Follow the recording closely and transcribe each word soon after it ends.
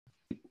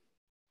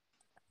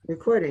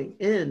Recording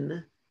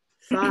in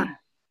 5,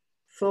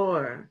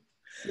 4,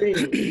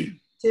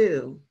 3,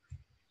 2.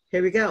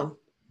 Here we go.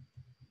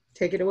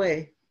 Take it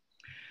away.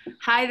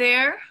 Hi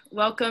there.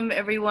 Welcome,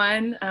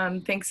 everyone.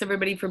 Thanks,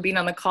 everybody, for being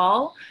on the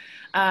call.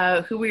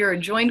 Who we are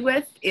joined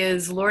with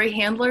is Laurie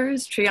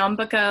Handlers,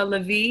 Triambika,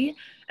 Vive,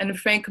 and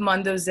Frank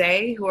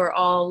Mondeose, who are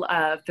all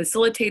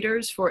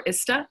facilitators for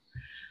ISTA.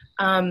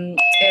 And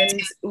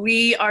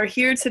we are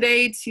here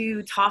today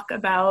to talk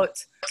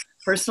about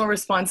personal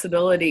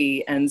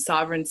responsibility and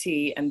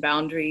sovereignty and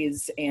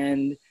boundaries,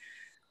 and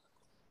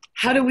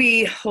how do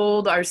we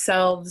hold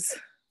ourselves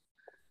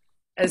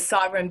as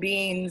sovereign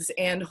beings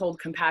and hold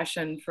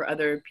compassion for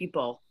other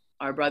people,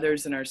 our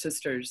brothers and our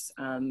sisters,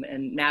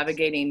 and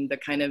navigating the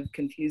kind of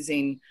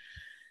confusing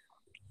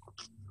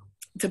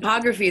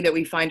topography that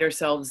we find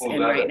ourselves in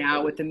right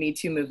now with the Me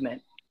Too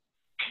movement.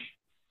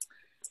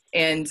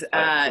 And,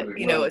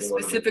 you know,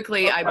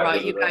 specifically, I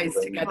brought you guys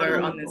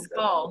together on this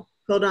call.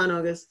 Hold on,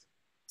 August.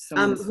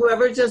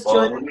 Whoever just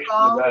joined the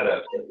call,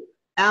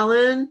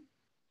 Alan,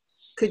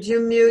 could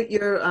you mute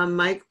your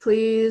mic,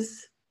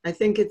 please? I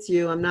think it's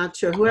you. I'm not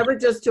sure. Whoever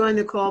just joined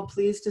the call,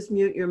 please just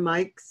mute your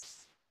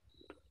mics.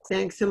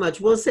 Thanks so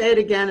much. We'll say it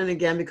again and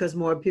again because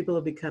more people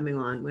will be coming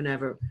on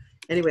whenever.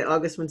 Anyway,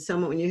 August, when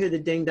you hear the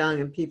ding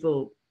dong and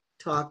people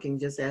talking,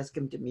 just ask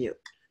them to mute.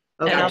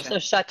 Okay. And also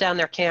shut down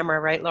their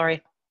camera, right,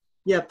 Laurie?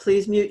 Yeah,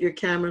 please mute your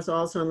cameras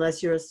also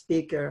unless you're a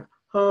speaker.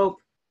 Hope,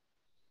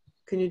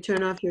 can you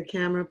turn off your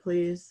camera,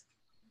 please?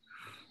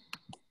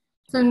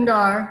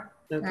 Sundar.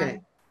 Okay.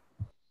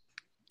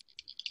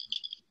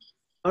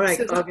 All right,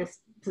 so, August,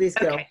 please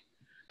go.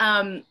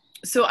 Okay.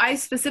 So I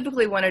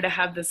specifically wanted to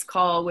have this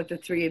call with the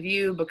three of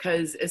you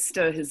because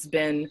ISTA has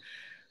been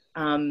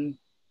one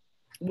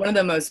of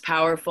the most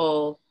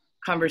powerful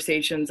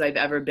conversations I've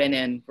ever been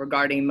in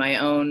regarding my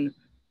own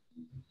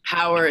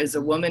power as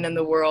a woman in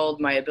the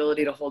world, my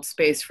ability to hold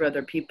space for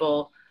other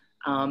people.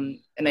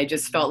 And I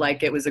just felt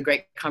like it was a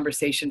great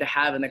conversation to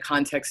have in the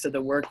context of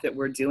the work that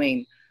we're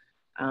doing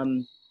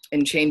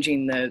in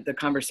changing the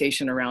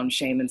conversation around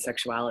shame and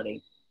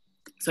sexuality.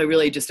 So I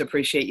really just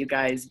appreciate you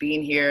guys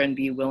being here and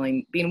being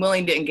willing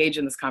to engage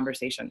in this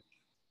conversation.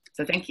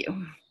 So thank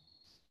you.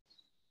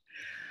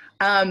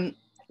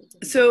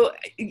 So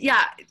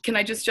yeah, can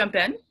I just jump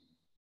in?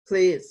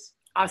 Please.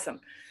 Awesome.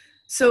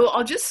 So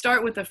I'll just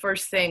start with the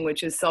first thing,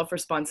 which is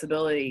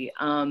self-responsibility.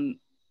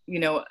 You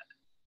know,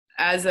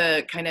 as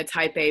a kind of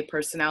type A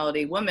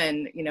personality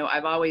woman, you know,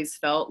 I've always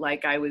felt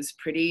like I was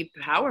pretty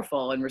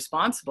powerful and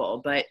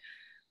responsible. But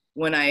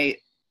what I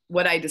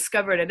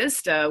discovered at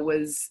ISTA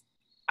was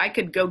I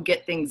could go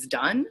get things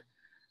done,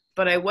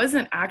 but I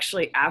wasn't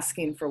actually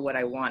asking for what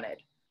I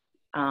wanted.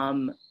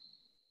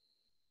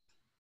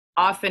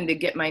 Often to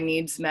get my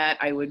needs met,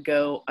 I would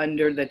go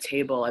under the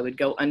table. I would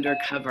go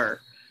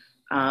undercover.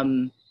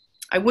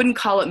 I wouldn't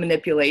call it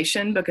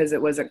manipulation because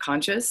it wasn't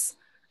conscious,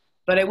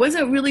 but I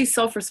wasn't really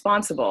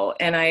self-responsible.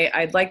 And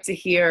I'd like to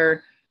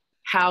hear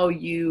how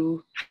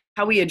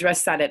we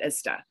address that at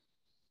ISTA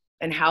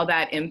and how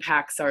that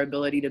impacts our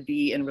ability to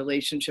be in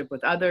relationship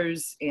with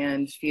others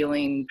and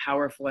feeling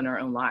powerful in our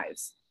own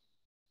lives.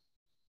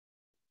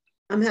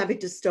 I'm happy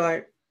to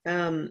start.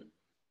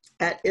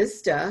 At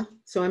ISTA,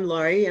 so I'm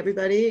Laurie,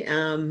 everybody.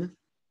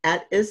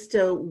 At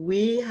ISTA,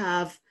 we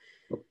have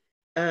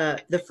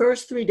the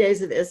first 3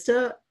 days of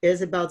ISTA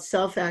is about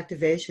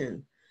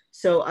self-activation.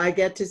 So I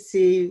get to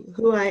see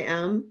who I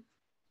am,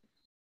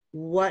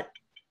 what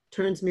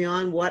turns me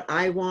on, what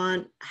I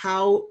want,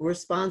 how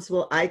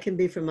responsible I can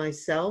be for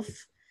myself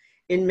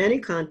in many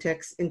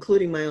contexts,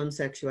 including my own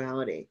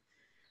sexuality.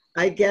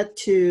 I get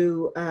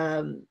to,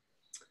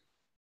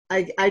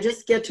 I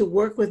just get to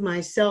work with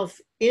myself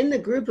in the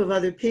group of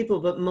other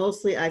people, but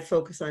mostly I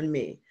focus on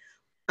me.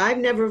 I've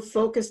never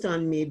focused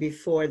on me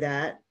before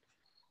that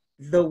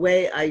the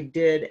way I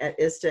did at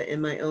ISTA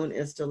in my own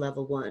ISTA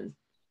level 1.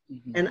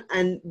 Mm-hmm.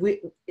 And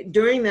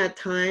during that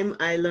time,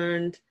 I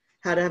learned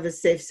how to have a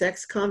safe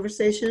sex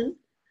conversation.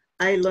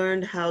 I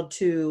learned how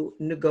to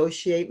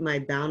negotiate my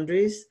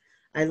boundaries.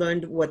 I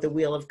learned what the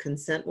wheel of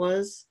consent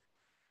was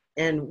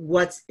and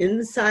what's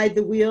inside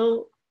the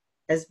wheel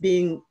as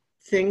being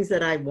things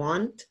that I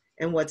want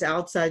and what's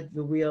outside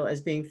the wheel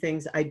as being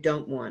things I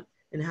don't want.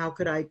 And how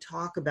could I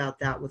talk about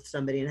that with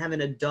somebody and have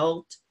an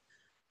adult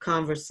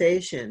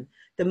conversation?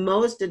 The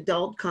most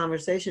adult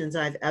conversations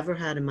I've ever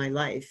had in my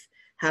life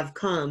have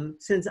come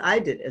since I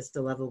did ISTA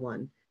level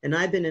 1. And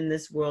I've been in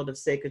this world of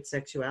sacred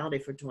sexuality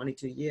for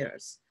 22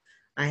 years.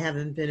 I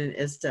haven't been in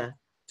ISTA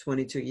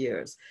 22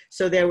 years.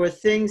 So there were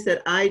things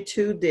that I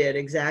too did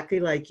exactly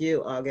like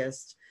you,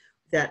 August,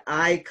 that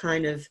I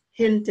kind of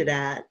hinted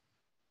at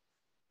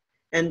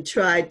and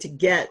tried to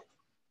get,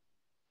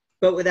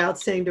 but without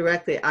saying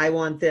directly, I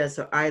want this,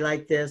 or I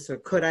like this, or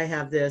could I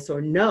have this,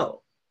 or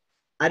no,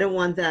 I don't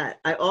want that.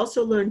 I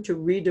also learned to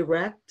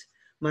redirect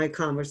my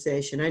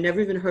conversation. I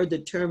never even heard the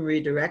term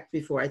redirect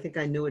before. I think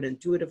I knew it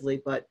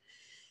intuitively, but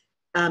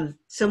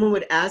someone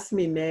would ask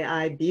me, may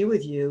I be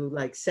with you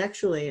like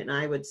sexually? And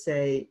I would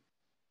say,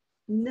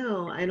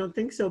 no, I don't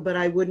think so, but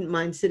I wouldn't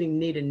mind sitting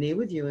knee to knee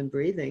with you and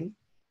breathing.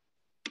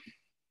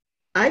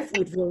 I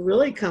would feel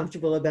really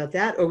comfortable about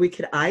that, or we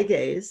could eye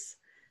gaze.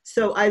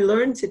 So I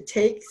learned to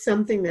take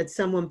something that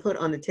someone put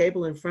on the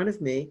table in front of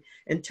me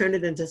and turn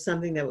it into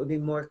something that would be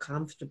more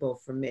comfortable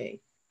for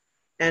me.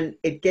 And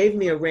it gave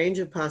me a range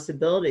of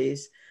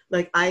possibilities.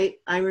 Like I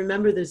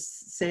remember this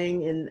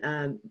saying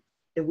in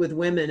with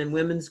women and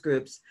women's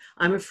groups,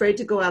 I'm afraid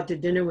to go out to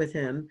dinner with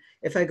him.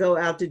 If I go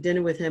out to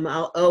dinner with him,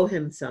 I'll owe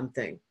him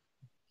something,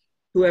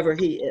 whoever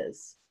he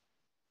is.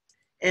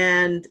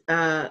 And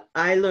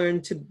I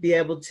learned to be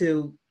able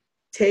to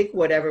take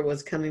whatever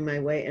was coming my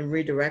way and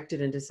redirect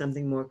it into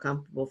something more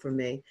comfortable for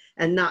me,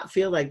 and not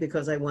feel like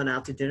because I went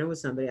out to dinner with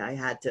somebody, I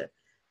had to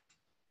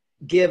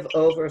give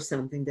over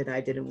something that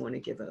I didn't want to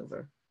give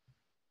over.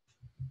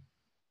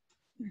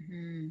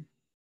 Mm-hmm.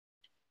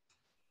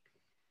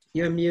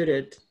 You're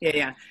muted.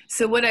 Yeah.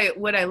 So what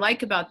I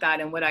like about that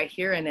and what I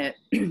hear in it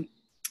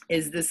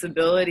is this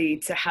ability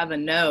to have a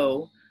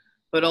no,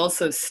 but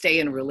also stay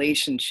in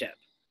relationship.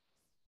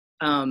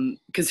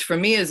 Because for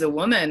me as a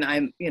woman,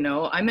 I'm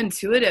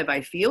intuitive.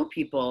 I feel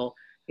people,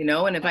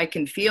 and if I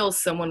can feel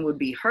someone would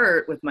be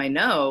hurt with my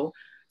no,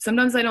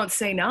 sometimes I don't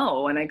say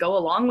no and I go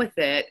along with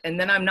it. And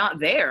then I'm not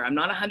there. I'm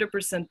not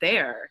 100%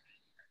 there.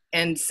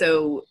 And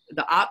so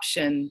the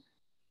option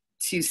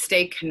to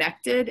stay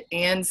connected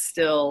and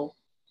still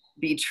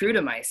be true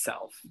to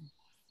myself,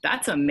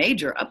 that's a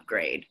major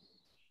upgrade.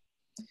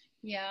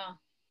 Yeah.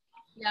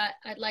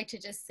 I'd like to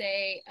just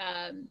say,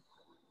 can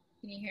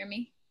you hear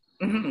me?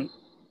 Mm-hmm.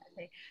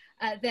 Okay.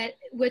 That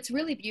what's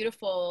really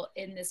beautiful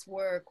in this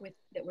work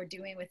that we're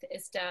doing with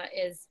ISTA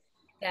is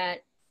that,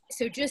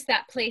 so just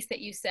that place that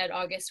you said,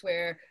 August,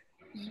 where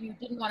you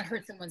didn't want to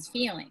hurt someone's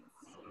feelings,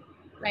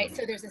 right?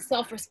 So there's a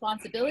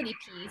self-responsibility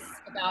piece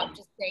about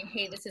just saying,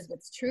 hey, this is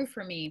what's true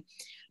for me.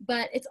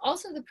 But it's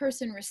also the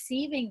person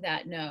receiving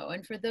that no.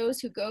 And for those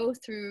who go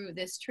through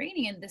this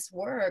training and this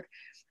work,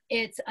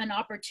 it's an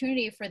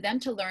opportunity for them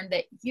to learn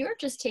that you're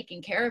just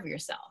taking care of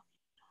yourself.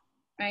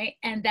 Right?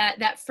 And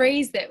that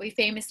phrase that we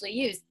famously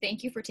use,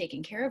 thank you for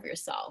taking care of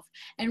yourself,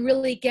 and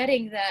really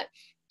getting that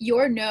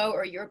your no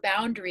or your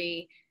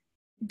boundary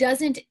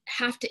doesn't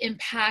have to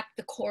impact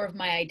the core of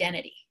my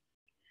identity,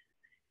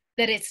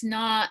 that it's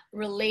not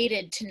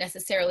related to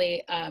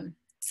necessarily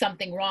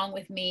something wrong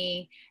with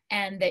me,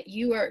 and that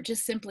you are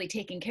just simply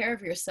taking care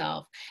of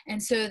yourself.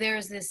 And so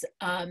there's this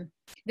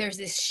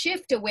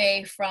shift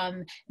away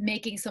from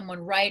making someone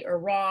right or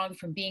wrong,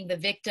 from being the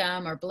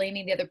victim or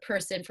blaming the other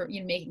person for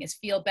making us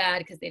feel bad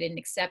because they didn't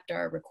accept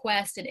our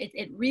request. And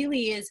it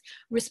really is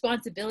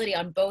responsibility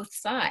on both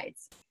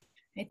sides,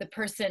 right? The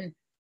person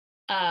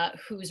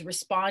who's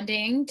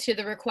responding to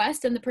the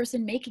request and the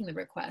person making the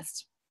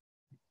request.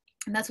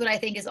 And that's what I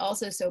think is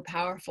also so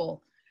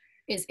powerful,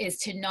 is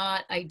to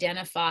not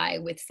identify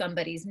with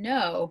somebody's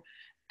no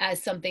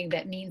as something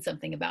that means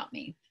something about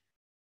me.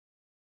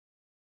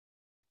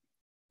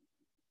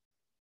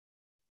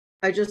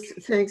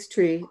 Thanks,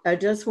 Tree. I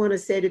just want to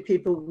say to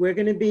people, we're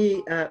going to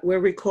be, we're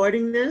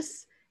recording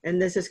this, and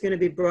this is going to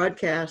be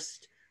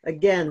broadcast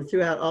again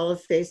throughout all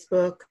of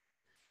Facebook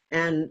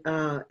and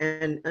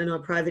our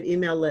private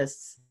email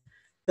lists,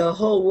 the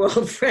whole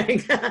world,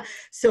 Frank.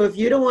 So if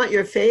you don't want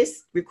your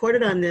face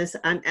recorded on this,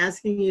 I'm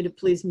asking you to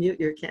please mute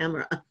your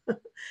camera,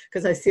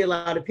 because I see a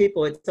lot of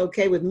people. It's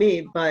okay with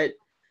me, but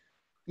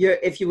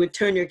if you would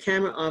turn your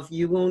camera off,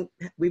 we won't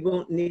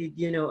need,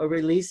 a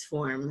release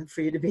form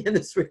for you to be in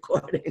this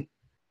recording.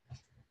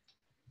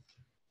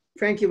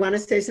 Frank, you want to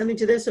say something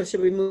to this, or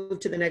should we move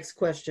to the next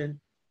question?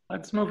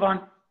 Let's move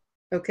on.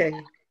 Okay.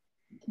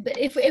 But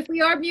if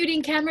we are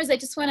muting cameras, I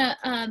just want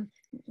to,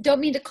 don't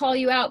mean to call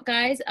you out,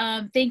 guys.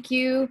 Thank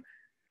you.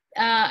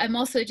 I'm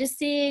also just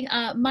seeing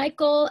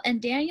Michael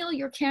and Daniel,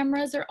 your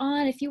cameras are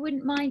on. If you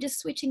wouldn't mind just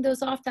switching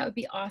those off, that would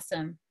be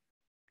awesome.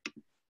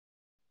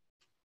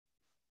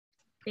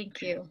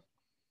 Thank you.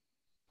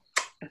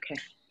 Okay.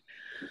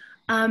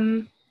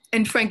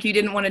 And Frank, you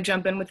didn't want to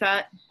jump in with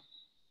that?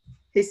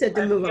 He said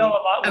to move on. A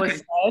lot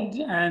was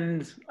said,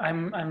 and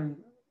I'm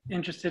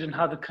interested in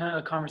how the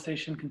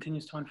conversation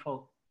continues to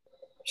unfold.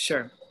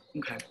 Sure.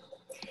 Okay.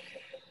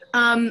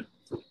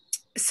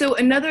 So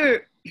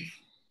another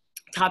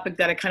topic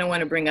that I kind of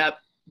want to bring up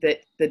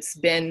that's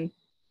been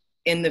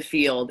in the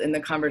field, in the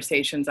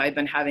conversations I've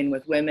been having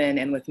with women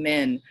and with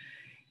men,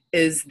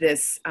 is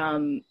this,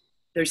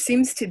 there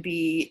seems to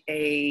be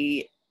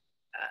a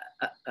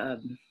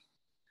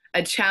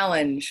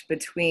challenge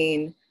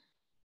between,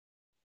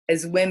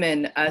 as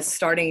women, us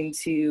starting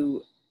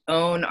to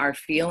own our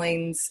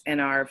feelings and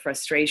our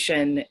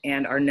frustration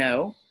and our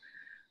no,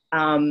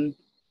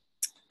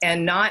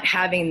 and not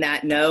having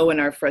that no and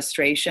our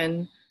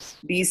frustration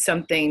be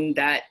something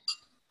that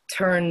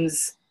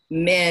turns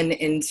men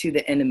into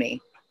the enemy.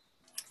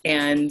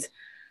 And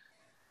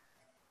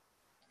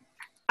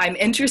I'm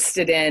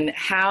interested in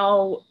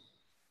how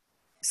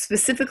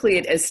specifically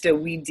at ISTA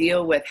we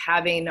deal with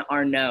having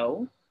our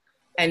no,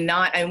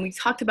 and we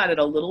talked about it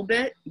a little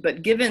bit,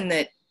 but given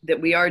that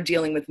we are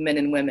dealing with men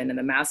and women and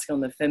the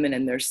masculine and the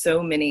feminine, there's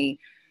so many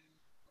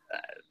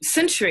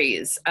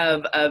centuries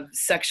of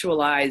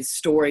sexualized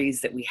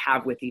stories that we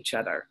have with each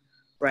other,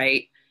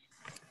 right?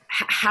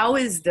 how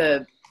is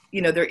the,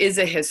 there is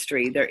a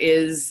history,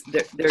 there's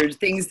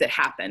things that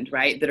happened,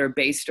 right, that are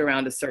based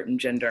around a certain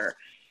gender.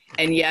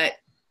 And yet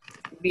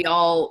we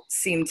all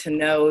seem to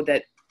know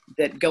that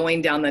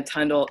going down the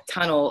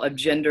tunnel of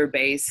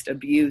gender-based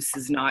abuse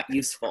is not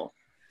useful.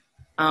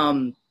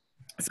 So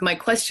my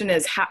question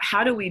is,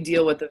 how do we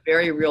deal with the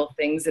very real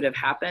things that have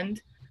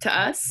happened to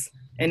us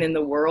and in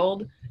the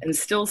world and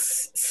still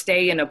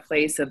stay in a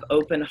place of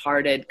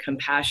open-hearted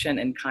compassion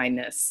and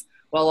kindness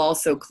while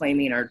also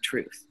claiming our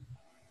truth?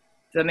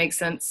 Does that make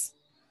sense?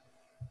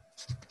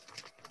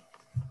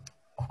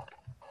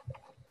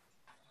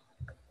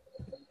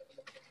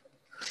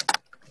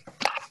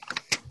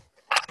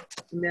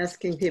 I'm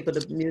asking people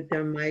to mute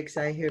their mics.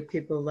 I hear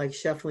people like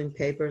shuffling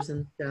papers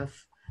and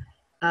stuff.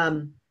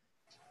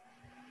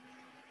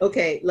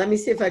 Okay, let me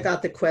see if I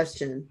got the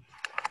question.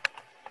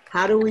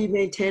 How do we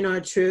maintain our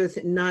truth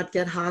and not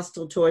get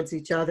hostile towards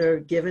each other,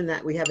 given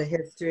that we have a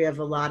history of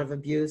a lot of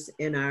abuse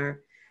in our,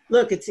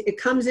 look, it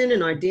comes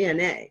in our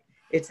DNA.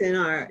 It's in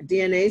our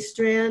DNA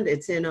strand,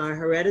 it's in our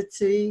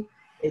heredity,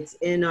 it's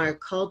in our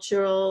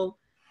cultural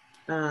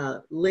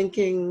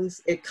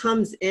linkings. It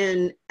comes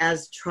in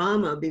as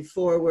trauma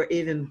before we're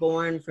even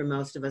born for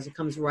most of us. It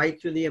comes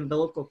right through the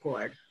umbilical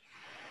cord.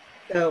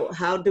 So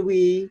how do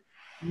we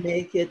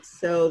make it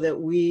so that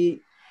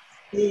we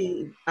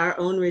see our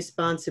own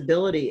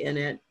responsibility in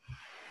it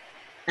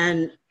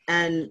and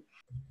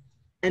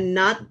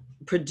not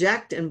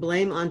project and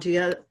blame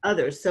onto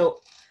others?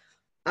 So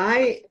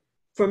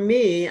for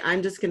me,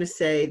 I'm just going to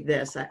say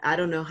this. I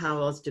don't know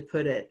how else to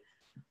put it.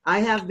 I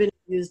have been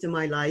abused in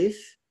my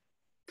life,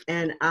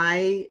 and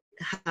I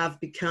have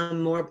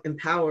become more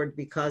empowered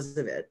because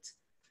of it.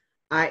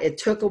 It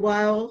took a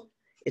while.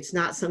 It's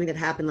not something that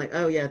happened like,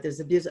 oh yeah, there's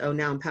abuse, oh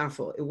now I'm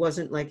powerful. It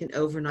wasn't like an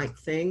overnight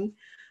thing.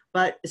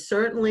 But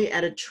certainly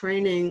at a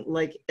training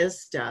like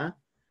ISTA,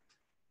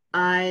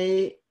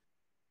 I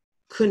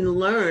could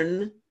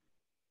learn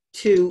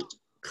to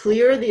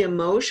clear the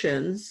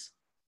emotions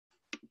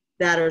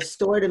that are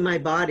stored in my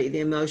body,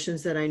 the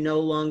emotions that I no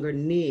longer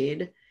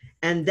need.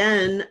 And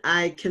then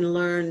I can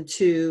learn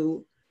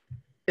to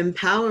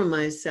empower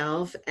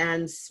myself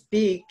and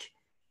speak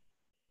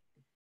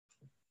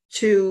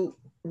to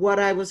what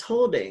I was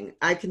holding.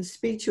 I can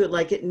speak to it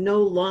like it no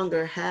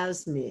longer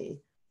has me.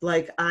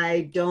 Like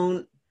I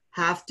don't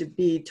have to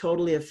be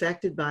totally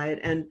affected by it.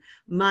 And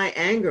my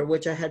anger,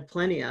 which I had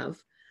plenty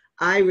of,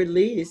 I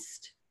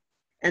released.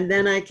 And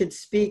then I could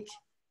speak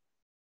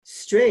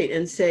straight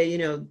and say,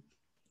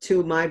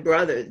 to my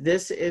brother,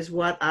 this is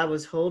what I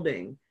was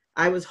holding.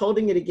 I was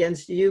holding it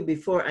against you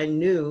before I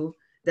knew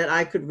that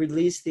I could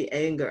release the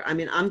anger. I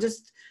mean,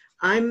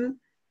 I'm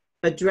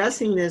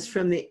addressing this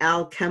from the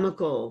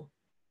alchemical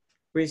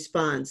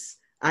response.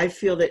 I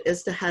feel that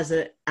ISTA has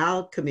an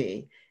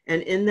alchemy.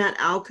 And in that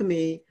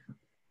alchemy,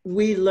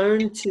 we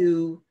learn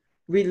to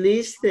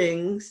release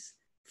things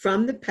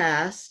from the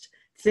past,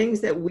 things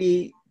that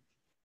we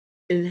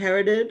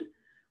inherited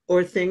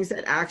or things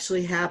that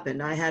actually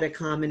happened. I had a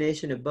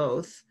combination of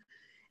both.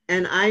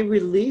 And I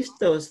released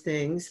those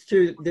things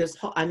through this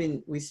whole,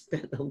 we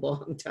spent a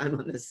long time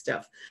on this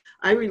stuff.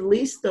 I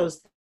released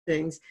those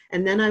things,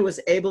 and then I was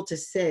able to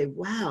say,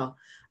 wow,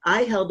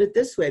 I held it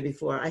this way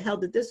before. I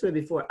held it this way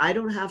before. I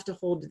don't have to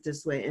hold it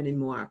this way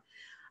anymore.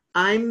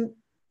 I'm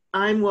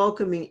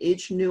welcoming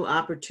each new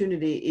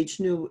opportunity, each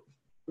new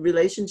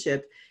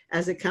relationship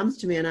as it comes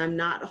to me, and I'm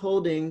not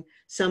holding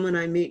someone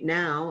I meet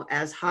now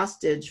as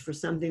hostage for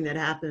something that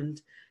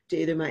happened to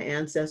either my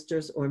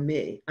ancestors or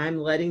me. I'm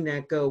letting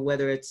that go,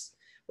 whether it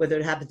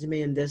happened to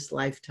me in this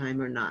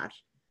lifetime or not.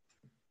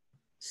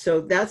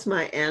 So that's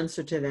my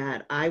answer to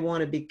that. I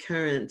want to be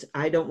current.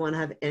 I don't want to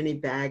have any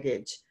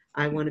baggage.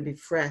 I want to be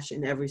fresh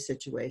in every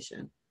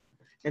situation.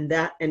 And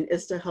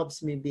ISTA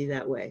helps me be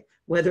that way,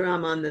 whether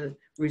I'm on the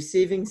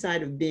receiving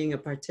side of being a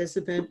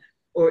participant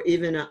or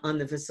even on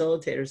the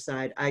facilitator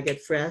side. I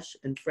get fresh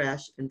and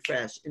fresh and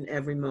fresh in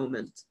every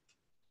moment.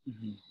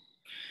 Mm-hmm.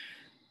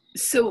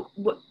 So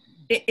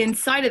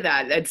inside of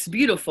that, that's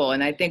beautiful.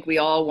 And I think we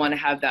all want to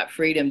have that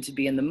freedom to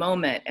be in the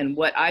moment. And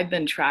what I've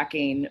been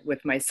tracking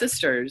with my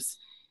sisters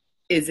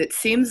is it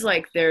seems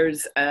like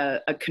there's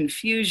a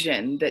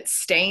confusion that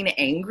staying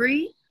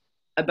angry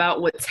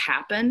about what's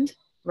happened,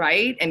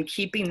 right, and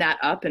keeping that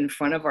up in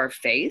front of our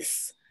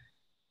face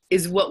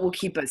is what will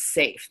keep us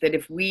safe. That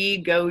if we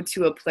go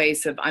to a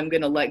place of, I'm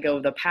going to let go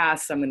of the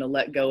past, I'm going to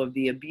let go of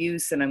the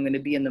abuse, and I'm going to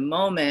be in the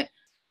moment,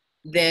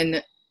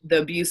 then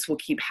the abuse will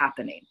keep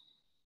happening.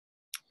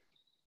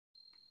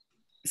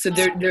 So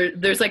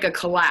there's like a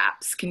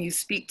collapse. Can you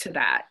speak to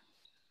that?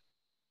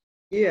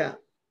 Yeah.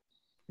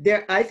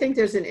 I think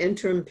there's an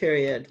interim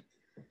period.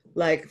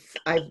 Like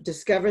I've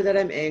discovered that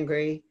I'm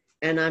angry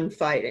and I'm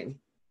fighting.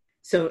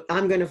 So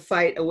I'm going to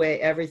fight away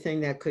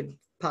everything that could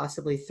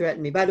possibly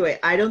threaten me. By the way,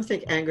 I don't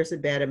think anger is a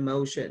bad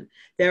emotion.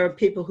 There are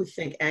people who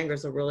think anger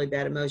is a really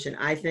bad emotion.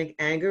 I think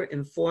anger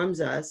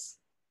informs us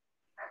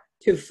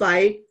to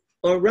fight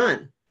or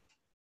run.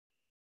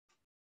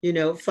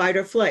 Fight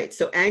or flight.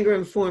 So anger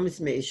informs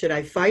me. Should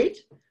I fight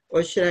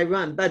or should I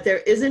run? But there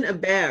isn't a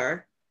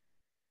bear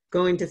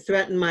going to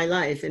threaten my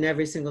life in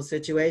every single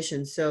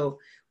situation. So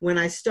when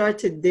I start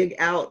to dig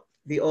out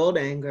the old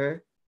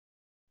anger,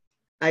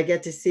 I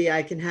get to see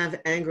I can have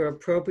anger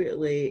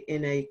appropriately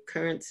in a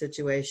current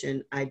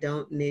situation. I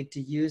don't need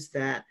to use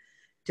that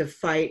to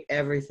fight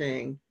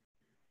everything.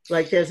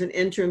 Like there's an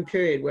interim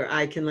period where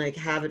I can like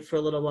have it for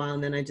a little while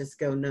and then I just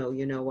go, no,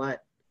 you know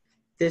what?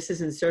 This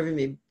isn't serving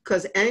me.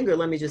 Because anger,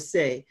 let me just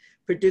say,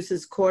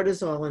 produces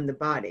cortisol in the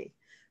body.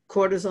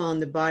 Cortisol in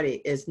the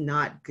body is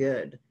not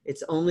good.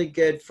 It's only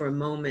good for a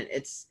moment.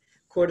 It's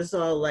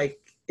cortisol like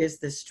is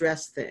the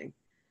stress thing.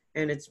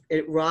 And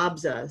it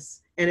robs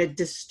us and it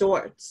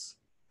distorts.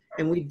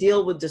 And we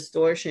deal with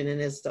distortion in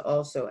ISTA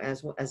also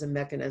as a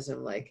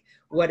mechanism, like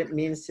what it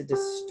means to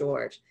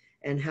distort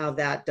and how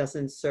that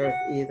doesn't serve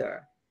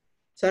either.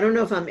 So I don't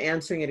know if I'm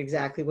answering it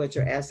exactly what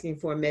you're asking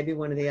for. Maybe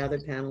one of the other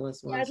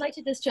panelists wants. Yeah, I'd like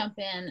to just jump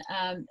in.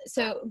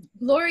 So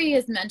Laurie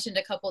has mentioned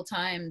a couple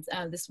times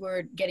this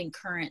word getting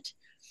current.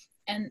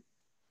 And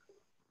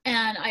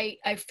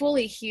I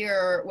fully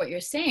hear what you're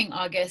saying,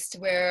 August,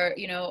 where,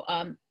 you know,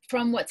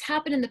 from what's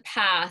happened in the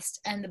past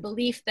and the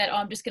belief that, oh,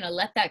 I'm just going to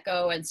let that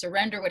go and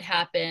surrender what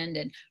happened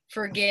and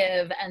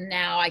forgive, and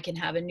now I can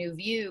have a new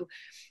view.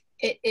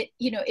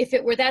 You know, if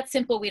it were that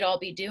simple, we'd all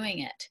be doing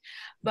it.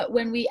 But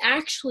when we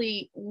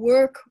actually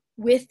work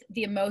with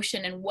the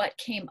emotion and what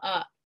came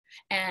up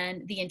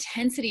and the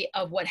intensity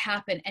of what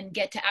happened and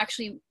get to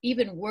actually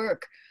even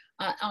work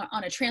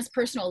on a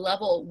transpersonal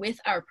level with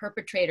our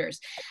perpetrators,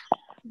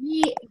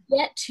 we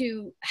get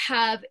to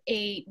have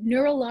a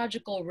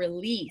neurological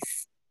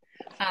release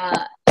of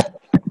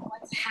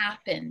what's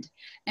happened,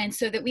 and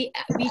so that we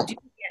do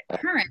get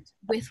current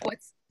with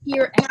what's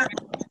here and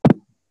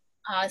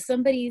now.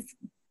 Somebody's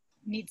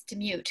needs to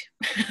mute.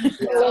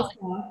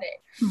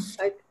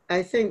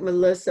 I think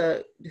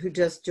Melissa, who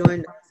just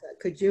joined us,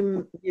 could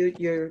you mute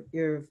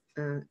your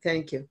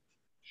thank you.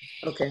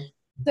 Okay.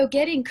 So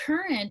getting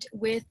current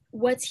with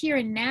what's here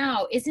and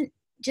now isn't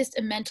just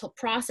a mental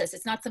process.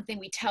 It's not something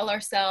we tell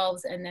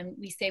ourselves and then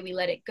we say we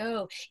let it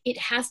go. It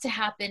has to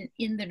happen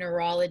in the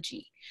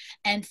neurology.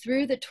 And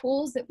through the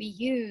tools that we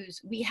use,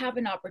 we have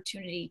an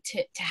opportunity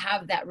to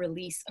have that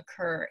release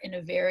occur in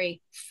a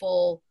very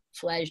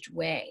full-fledged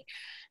way.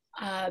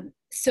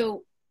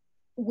 So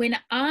when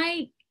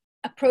I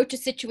approach a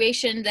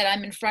situation that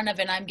I'm in front of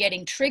and I'm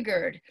getting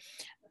triggered,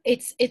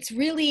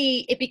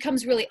 it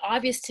becomes really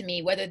obvious to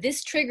me whether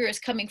this trigger is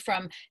coming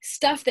from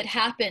stuff that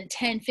happened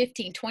 10,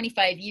 15,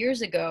 25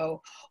 years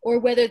ago, or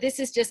whether this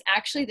is just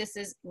actually, this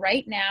is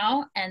right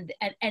now, and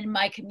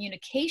my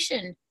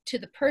communication to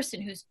the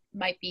person who's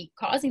might be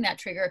causing that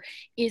trigger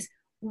is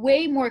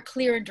way more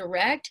clear and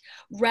direct,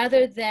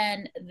 rather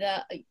than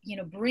the, you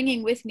know,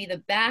 bringing with me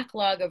the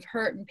backlog of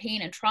hurt and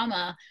pain and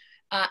trauma,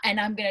 and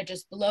I'm going to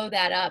just blow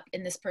that up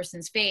in this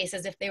person's face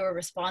as if they were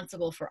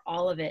responsible for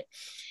all of it.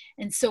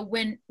 And so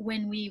when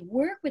we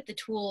work with the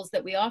tools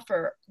that we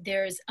offer,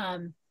 there's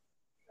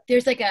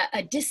like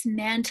a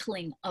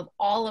dismantling of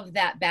all of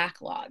that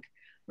backlog,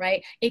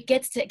 right? It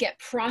gets to get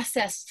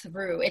processed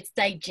through, it's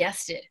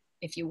digested,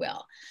 if you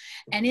will.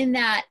 And in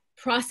that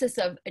process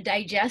of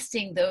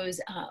digesting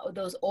those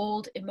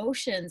old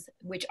emotions,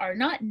 which are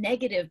not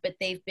negative, but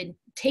they've been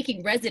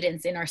taking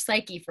residence in our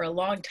psyche for a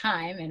long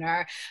time and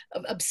are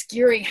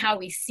obscuring how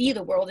we see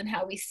the world and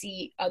how we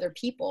see other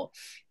people.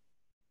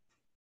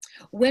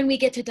 When we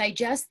get to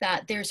digest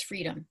that, there's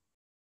freedom.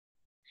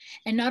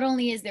 And not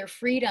only is there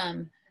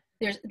freedom,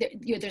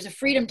 there's a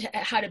freedom to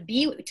how to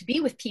be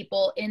with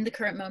people in the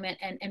current moment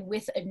and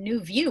with a new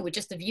view, with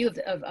just a view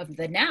of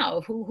the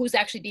now, who's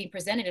actually being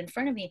presented in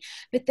front of me.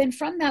 But then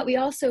from that, we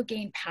also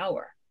gain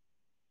power.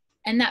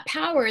 And that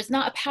power is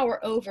not a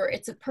power over,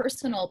 it's a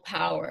personal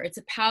power. It's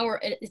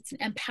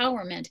an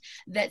empowerment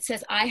that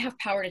says, I have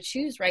power to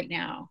choose right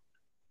now.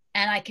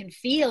 And I can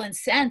feel and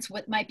sense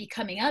what might be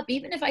coming up,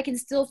 even if I can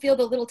still feel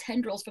the little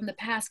tendrils from the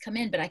past come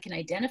in, but I can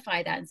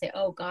identify that and say,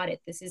 oh, got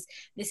it. This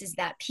is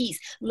that piece.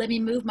 Let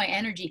me move my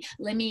energy.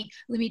 Let me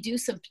do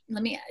some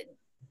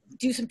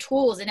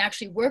tools and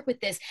actually work with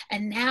this.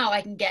 And now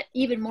I can get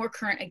even more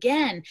current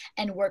again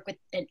and work with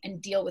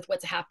and deal with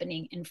what's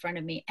happening in front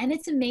of me. And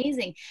it's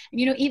amazing.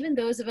 You know, even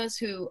those of us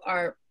who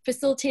are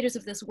facilitators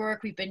of this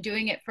work, we've been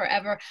doing it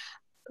forever,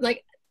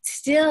 like,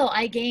 still,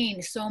 I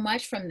gained so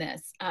much from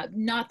this.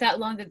 Not that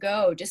long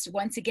ago, just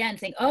once again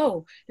think,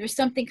 oh, there's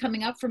something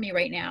coming up for me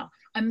right now.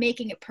 I'm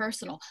making it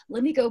personal.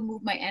 Let me go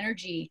move my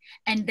energy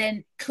and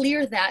then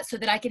clear that so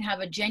that I can have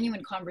a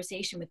genuine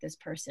conversation with this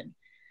person.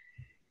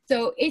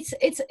 So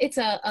it's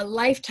a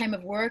lifetime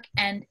of work,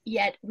 and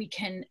yet we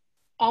can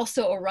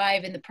also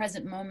arrive in the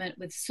present moment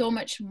with so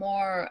much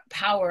more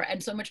power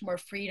and so much more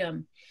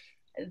freedom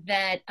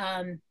that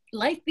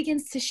life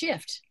begins to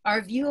shift.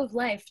 Our view of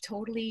life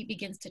totally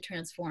begins to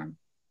transform.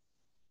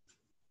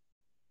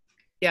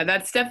 Yeah,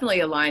 that's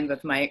definitely aligned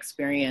with my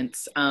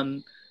experience.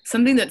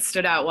 Something that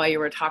stood out while you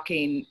were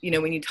talking, you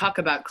know, when you talk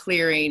about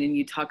clearing and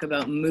you talk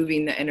about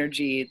moving the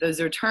energy,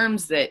 those are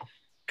terms that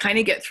kind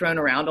of get thrown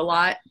around a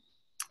lot.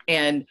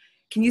 And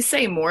can you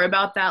say more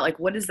about that? Like,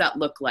 what does that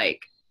look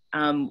like?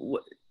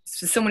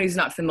 So someone who's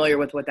not familiar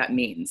with what that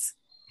means.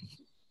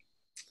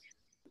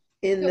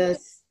 in the,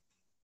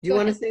 do you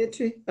want to say it,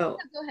 Tree? Oh,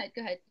 no,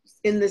 go ahead.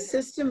 In the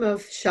system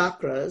of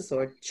chakras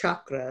or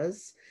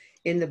chakras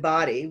in the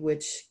body,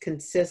 which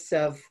consists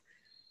of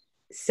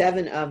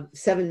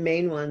seven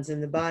main ones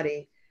in the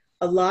body,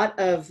 a lot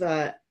of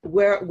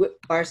where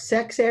our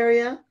sex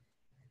area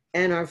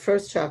and our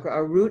first chakra,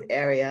 our root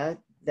area,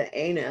 the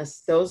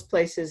anus, those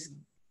places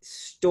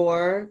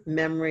store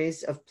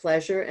memories of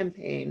pleasure and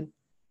pain,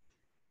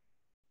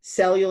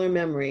 cellular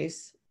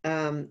memories.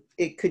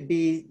 It could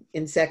be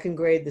in second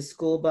grade, the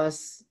school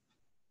bus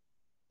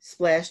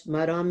splashed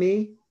mud on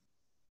me,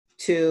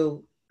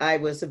 to I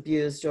was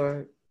abused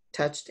or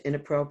touched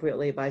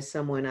inappropriately by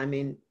someone. I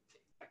mean,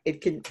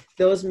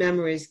 those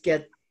memories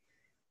get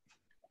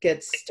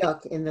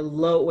stuck in the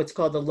what's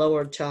called the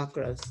lower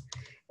chakras.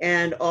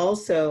 And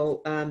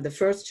also the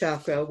first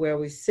chakra where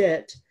we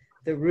sit,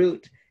 the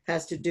root,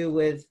 has to do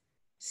with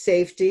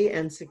safety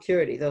and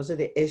security. Those are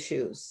the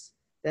issues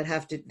that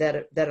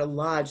are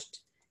lodged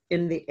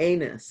in the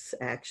anus,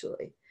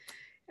 actually.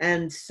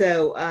 And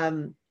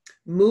so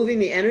moving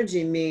the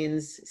energy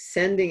means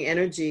sending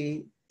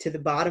energy to the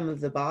bottom of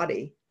the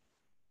body,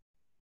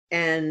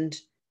 and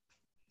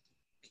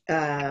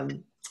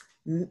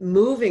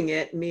moving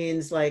it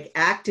means like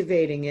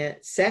activating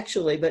it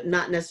sexually, but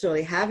not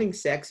necessarily having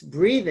sex,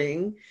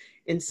 breathing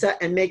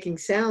and making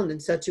sound in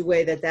such a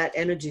way that that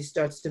energy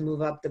starts to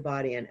move up the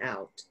body and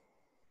out.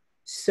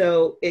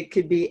 So it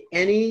could be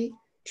any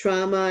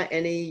trauma,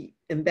 any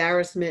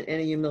embarrassment,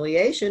 any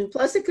humiliation.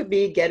 Plus it could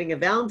be getting a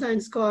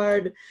Valentine's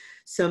card,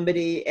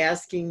 somebody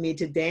asking me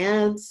to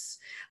dance.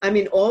 I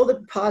mean, all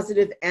the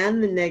positive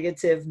and the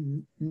negative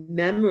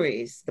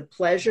memories, the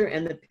pleasure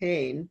and the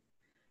pain,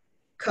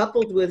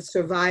 coupled with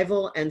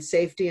survival and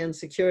safety and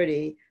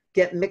security,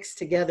 get mixed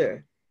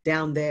together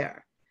down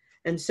there.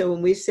 And so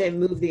when we say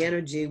move the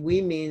energy,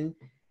 we mean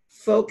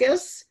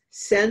focus,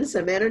 send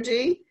some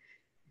energy,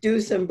 do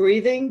some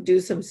breathing, do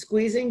some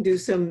squeezing, do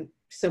some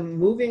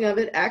moving of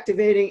it,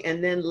 activating,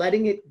 and then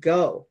letting it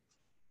go.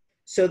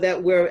 So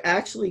that we're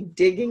actually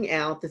digging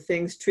out the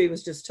things Tree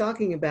was just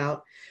talking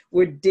about.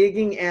 We're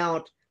digging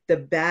out the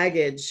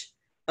baggage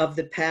of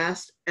the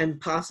past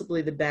and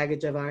possibly the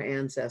baggage of our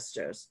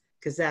ancestors,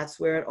 because that's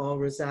where it all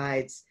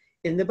resides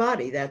in the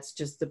body. That's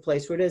just the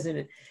place where it is. And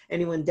if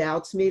anyone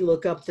doubts me,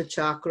 look up the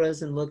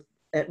chakras and look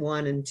at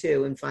 1 and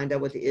 2 and find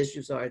out what the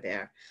issues are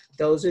there.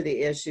 Those are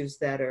the issues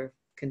that are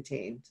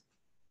contained.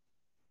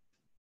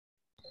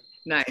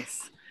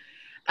 Nice.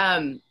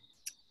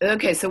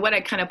 Okay, so what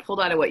I kind of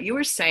pulled out of what you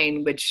were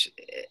saying, which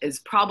is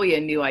probably a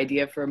new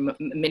idea for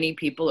many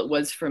people, it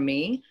was for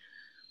me,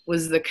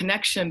 was the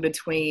connection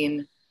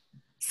between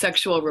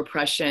sexual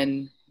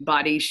repression,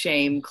 body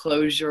shame,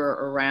 closure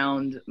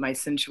around my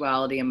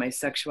sensuality and my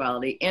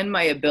sexuality, and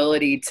my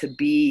ability to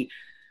be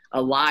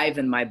alive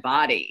in my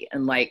body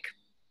and like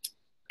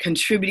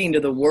contributing to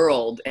the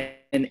world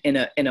in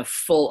a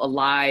full,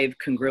 alive,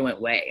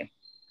 congruent way.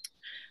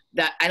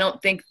 That I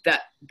don't think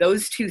that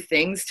those two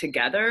things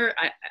together,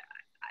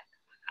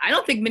 I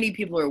don't think many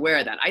people are aware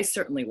of that. I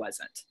certainly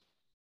wasn't.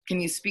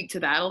 Can you speak to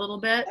that a little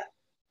bit?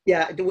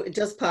 Yeah, it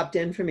just popped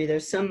in for me.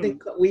 There's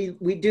something,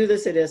 we do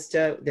this at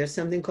ISTA. There's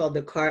something called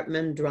the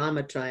Cartman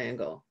drama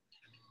triangle.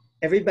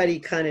 Everybody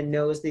kind of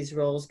knows these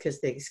roles because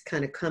they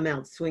kind of come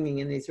out swinging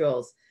in these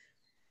roles.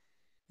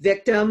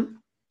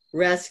 Victim,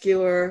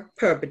 rescuer,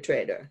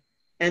 perpetrator.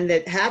 And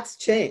the hats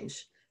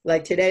change.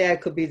 Like today I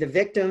could be the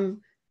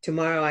victim,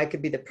 tomorrow I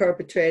could be the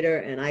perpetrator,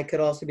 and I could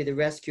also be the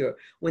rescuer.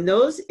 When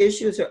those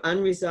issues are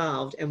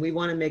unresolved and we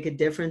want to make a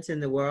difference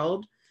in the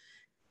world,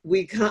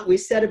 we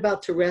set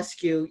about to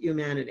rescue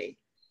humanity,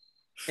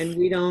 and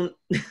we don't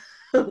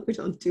we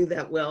don't do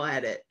that well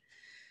at it.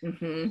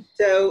 Mm-hmm.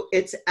 So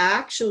it's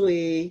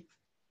actually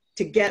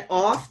to get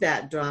off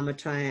that drama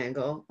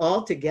triangle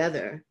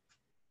altogether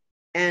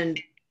and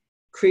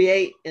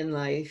create in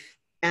life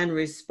and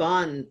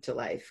respond to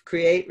life.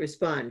 Create,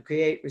 respond,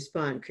 create,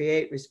 respond,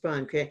 create,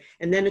 respond, create.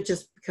 And then it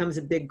just becomes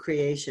a big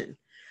creation.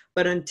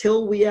 But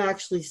until we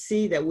actually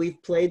see that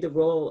we've played the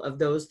role of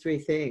those three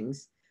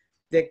things,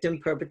 victim,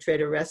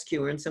 perpetrator,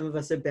 rescuer, and some of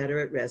us are better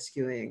at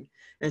rescuing,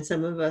 and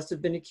some of us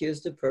have been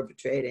accused of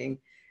perpetrating,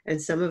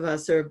 and some of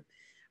us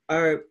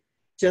are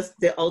just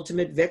the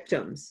ultimate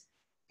victims.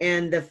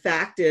 And the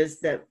fact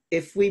is that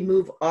if we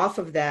move off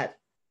of that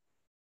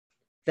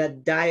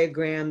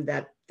diagram,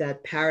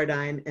 that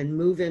paradigm, and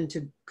move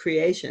into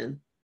creation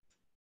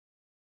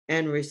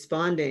and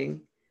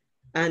responding,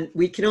 and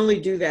we can only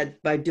do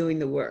that by doing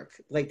the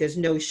work. Like there's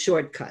no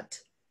shortcut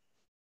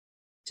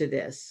to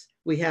this.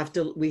 We have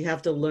to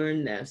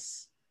learn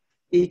this.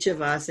 Each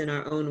of us in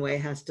our own way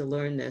has to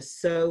learn this.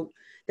 So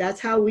that's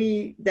how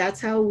we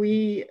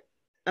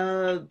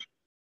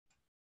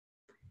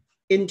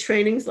in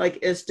trainings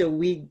like ISTA,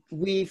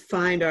 we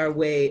find our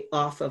way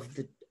off of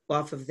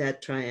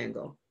that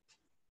triangle.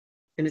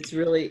 And it's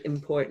really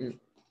important.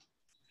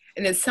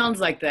 And it sounds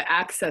like the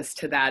access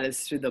to that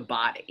is through the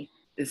body,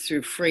 is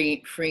through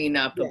freeing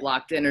up the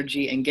blocked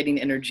energy and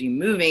getting energy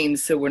moving,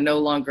 so we're no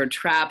longer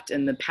trapped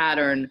in the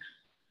pattern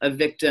of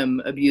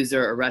victim,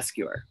 abuser, or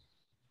rescuer.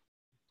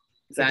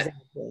 Is that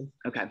exactly?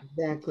 Okay?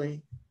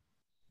 Exactly.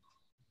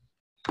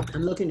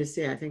 I'm looking to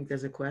see. I think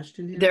there's a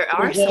question here. There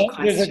are some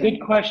questions. There's a good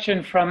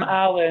question from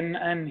Alan,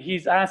 and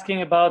he's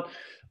asking about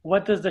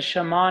what does the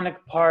shamanic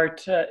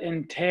part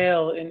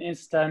entail in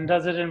ISTA, and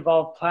does it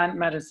involve plant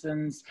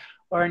medicines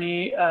or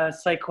any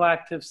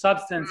psychoactive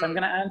substance? I'm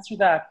going to answer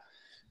that.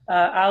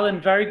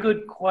 Alan, very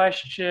good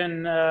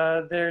question.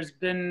 There's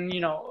been,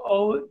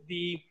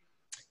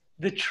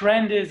 the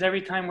trend is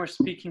every time we're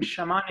speaking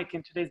shamanic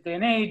in today's day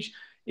and age,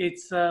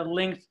 it's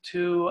linked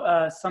to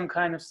some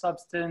kind of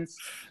substance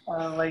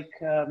like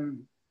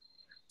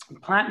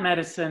plant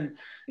medicine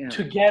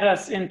to get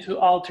us into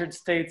altered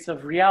states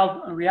of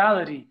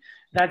reality.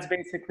 That's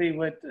basically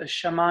what the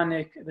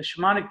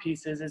shamanic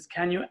piece is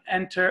can you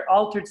enter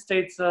altered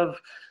states of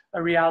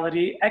a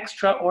reality,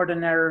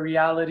 extraordinary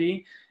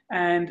reality,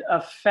 and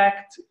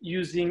affect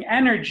using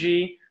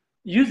energy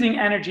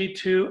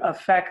to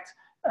affect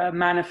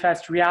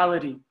manifest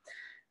reality.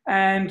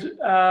 And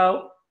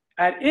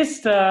at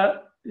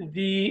ISTA,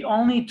 the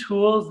only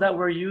tools that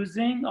we're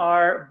using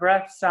are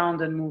breath,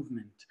 sound, and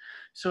movement.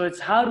 So it's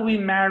how do we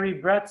marry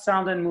breath,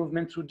 sound, and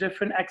movement through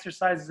different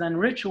exercises and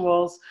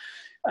rituals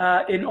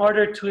in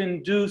order to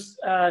induce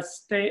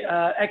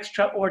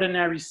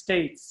extraordinary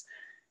states.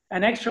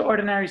 And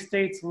extraordinary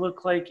states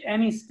look like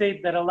any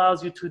state that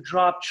allows you to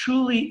drop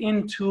truly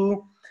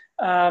into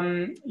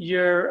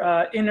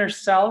your inner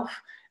self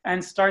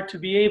and start to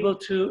be able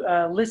to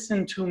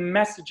listen to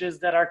messages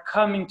that are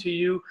coming to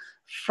you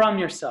from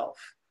yourself.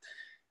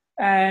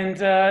 And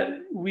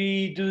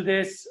we do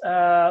this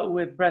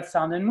with breath,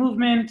 sound, and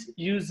movement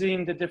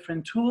using the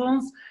different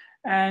tools.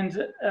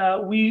 And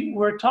we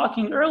were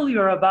talking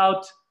earlier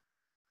about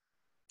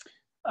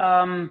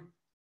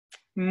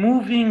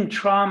moving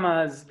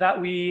traumas that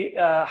we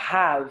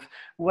have,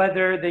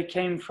 whether they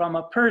came from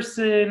a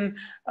person,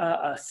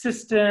 a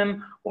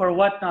system, or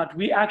whatnot.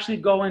 We actually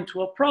go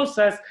into a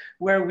process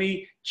where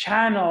we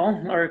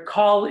channel or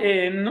call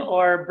in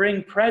or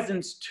bring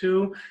presence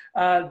to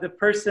the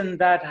person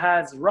that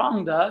has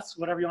wronged us,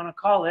 whatever you want to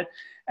call it,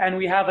 and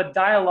we have a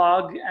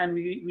dialogue, and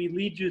we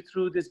lead you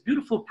through this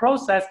beautiful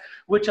process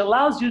which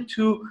allows you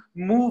to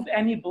move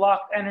any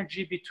blocked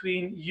energy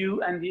between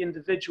you and the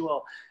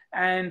individual.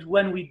 And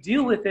when we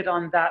deal with it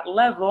on that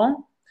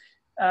level,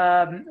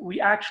 we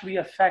actually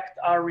affect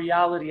our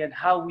reality and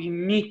how we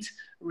meet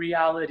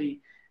reality.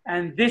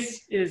 And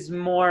this is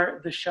more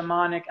the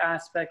shamanic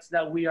aspects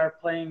that we are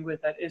playing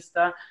with at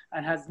ISTA,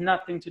 and has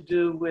nothing to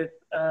do with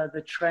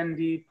the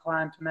trendy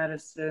plant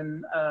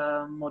medicine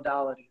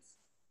modalities.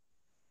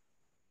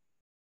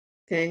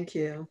 Thank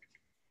you.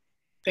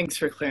 Thanks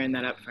for clearing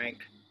that up, Frank.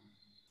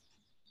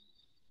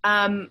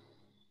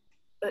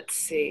 Let's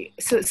see.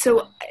 So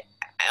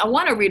I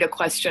want to read a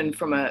question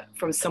from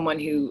someone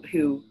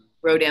who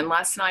wrote in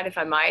last night, if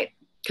I might,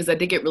 because I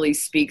think it really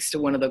speaks to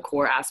one of the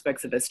core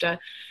aspects of ISTA.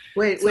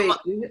 Wait.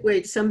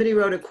 Somebody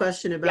wrote a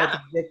question about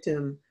the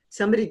victim.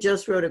 Somebody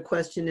just wrote a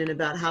question in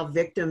about how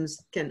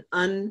victims can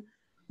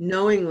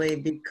unknowingly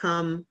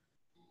become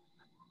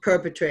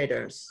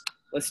perpetrators.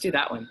 Let's do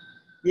that one.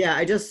 Yeah,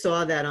 I just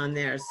saw that on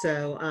there.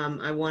 So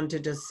I wanted to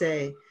just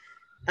say,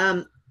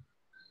 how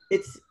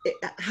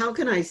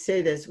can I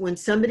say this? When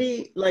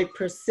somebody like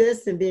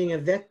persists in being a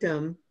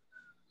victim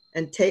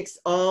and takes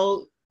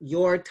all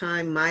your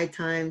time, my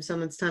time,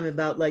 someone's time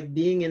about like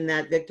being in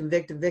that victim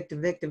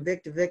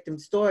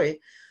story,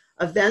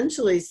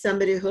 eventually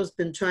somebody who's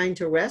been trying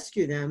to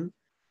rescue them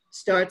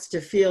starts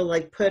to feel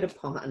like put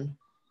upon.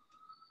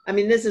 I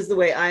mean, this is the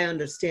way I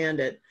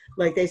understand it.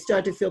 Like they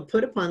start to feel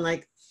put upon,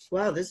 like,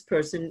 wow, this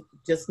person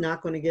just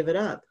not going to give it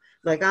up.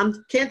 Like,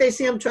 can't they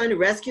see I'm trying to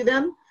rescue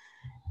them?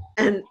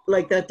 And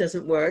like, that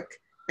doesn't work.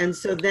 And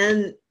so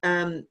then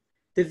the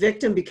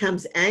victim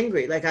becomes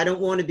angry. Like, I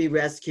don't want to be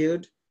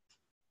rescued.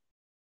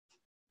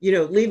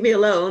 Leave me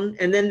alone.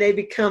 And then they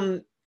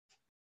become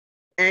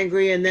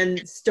angry and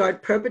then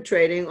start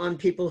perpetrating on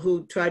people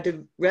who tried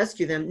to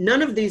rescue them.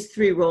 None of these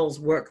three roles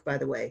work, by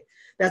the way.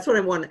 That's what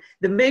I want.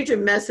 The major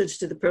message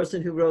to the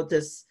person who wrote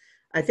this,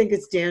 I think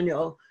it's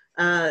Daniel,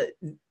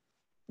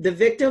 the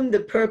victim,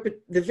 the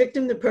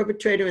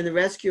perpetrator, and the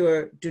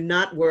rescuer do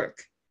not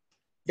work.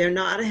 They're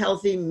not a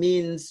healthy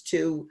means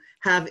to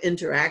have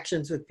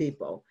interactions with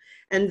people.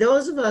 And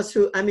those of us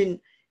who, I mean,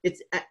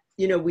 it's,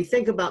 we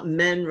think about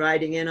men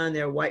riding in on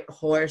their white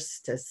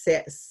horse to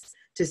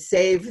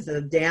save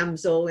the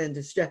damsel in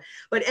distress.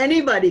 But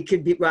anybody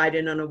could think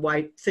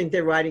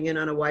they're riding in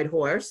on a white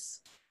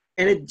horse,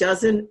 and it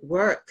doesn't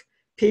work.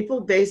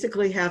 People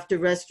basically have to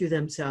rescue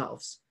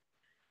themselves.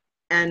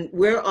 And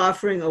we're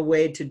offering a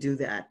way to do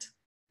that.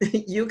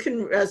 You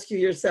can rescue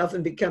yourself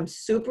and become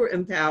super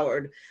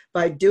empowered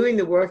by doing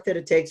the work that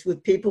it takes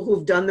with people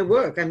who've done the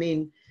work. I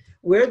mean,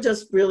 we're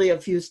just really a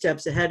few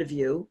steps ahead of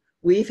you.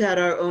 We've had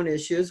our own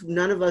issues.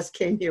 None of us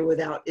came here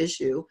without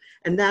issue.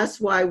 And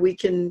that's why we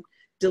can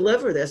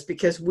deliver this,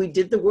 because we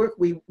did the work.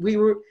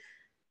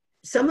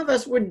 Some of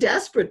us were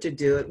desperate to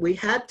do it. We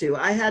had to.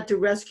 I had to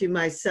rescue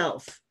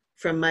myself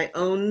from my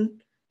own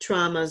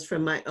traumas,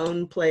 from my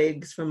own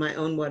plagues, from my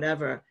own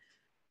whatever.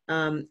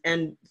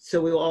 And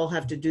so we will all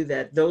have to do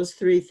that. Those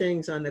three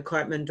things on the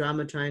Cartman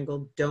drama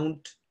triangle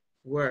don't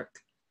work.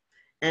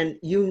 And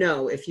you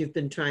know, if you've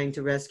been trying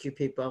to rescue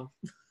people,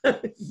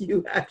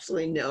 you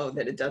actually know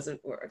that it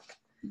doesn't work.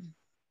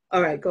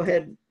 All right, go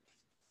ahead.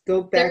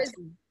 Go back.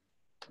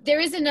 There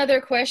is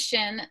another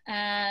question,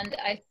 and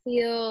I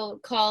feel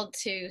called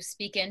to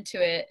speak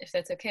into it, if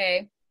that's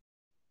okay.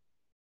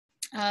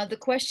 The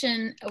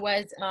question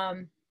was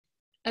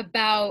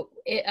about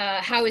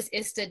how is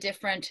ISTA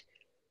different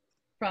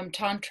from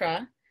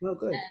Tantra? Well,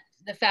 good. And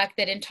the fact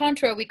that in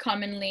Tantra, we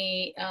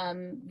commonly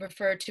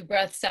refer to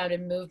breath, sound,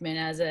 and movement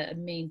as a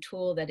main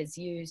tool that is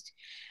used.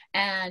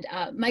 And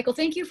Michael,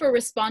 thank you for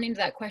responding to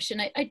that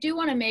question. I do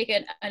want to make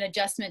an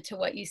adjustment to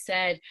what you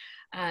said.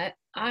 I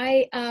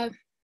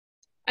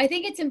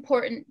think it's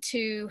important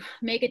to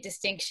make a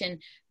distinction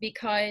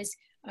because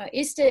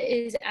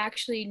ISTA is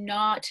actually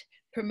not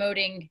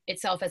promoting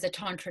itself as a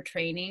Tantra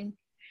training.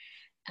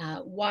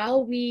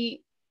 While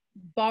we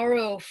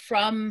borrow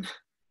from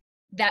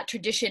that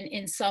tradition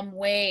in some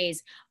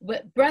ways,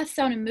 but breath,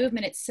 sound, and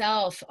movement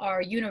itself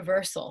are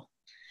universal.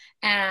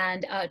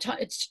 And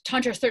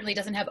Tantra certainly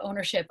doesn't have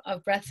ownership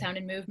of breath, sound,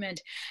 and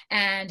movement.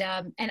 And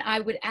I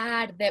would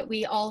add that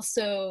we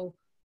also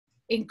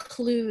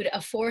include a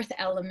fourth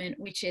element,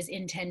 which is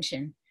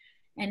intention.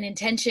 And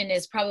intention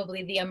is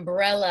probably the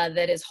umbrella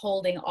that is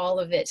holding all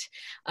of it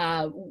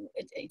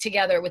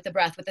together with the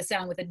breath, with the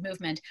sound, with the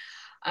movement.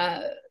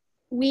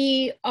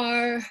 We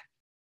are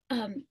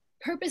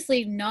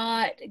purposely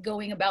not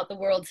going about the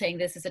world saying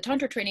this is a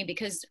Tantra training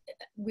because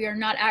we are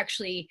not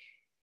actually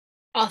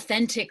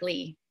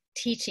authentically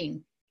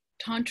teaching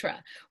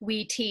Tantra.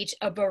 We teach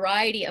a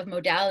variety of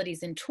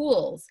modalities and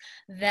tools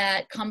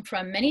that come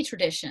from many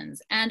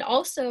traditions and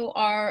also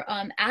are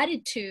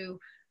added to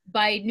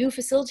by new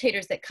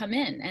facilitators that come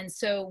in. And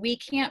so we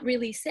can't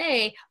really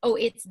say, oh,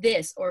 it's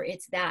this or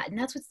it's that. And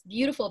that's what's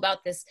beautiful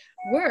about this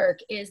work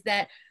is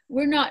that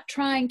we're not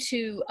trying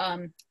to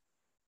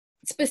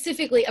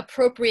specifically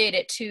appropriate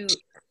it to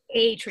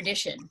a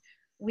tradition.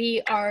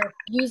 We are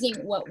using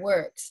what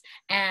works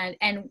and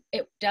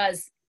it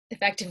does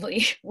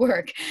effectively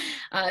work.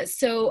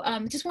 So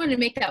just wanted to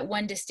make that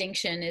one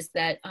distinction is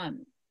that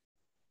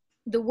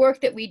the work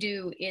that we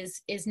do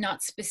is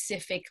not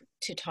specific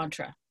to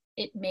Tantra.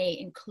 It may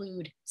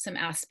include some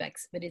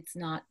aspects, but it's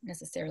not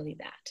necessarily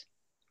that.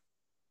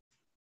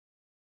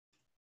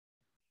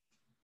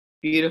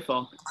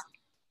 Beautiful.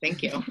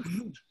 Thank you.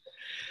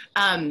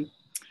 All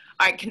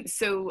right,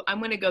 so I'm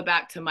going to go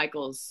back to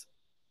Michael's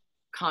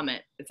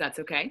comment, if that's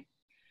okay.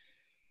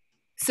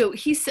 So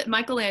he said,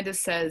 Michael Landis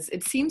says,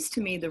 it seems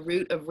to me the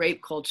root of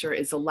rape culture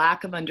is a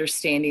lack of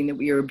understanding that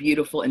we are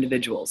beautiful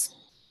individuals.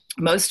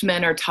 Most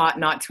men are taught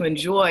not to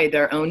enjoy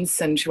their own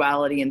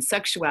sensuality and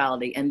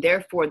sexuality, and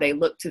therefore they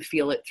look to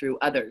feel it through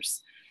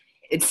others.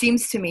 It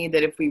seems to me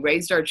that if we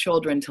raised our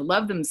children to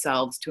love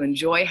themselves, to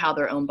enjoy how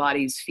their own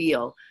bodies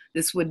feel,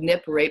 this would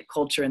nip rape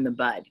culture in the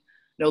bud.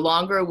 No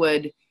longer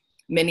would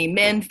many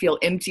men feel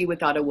empty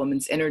without a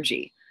woman's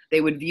energy.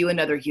 They would view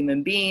another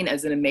human being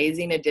as an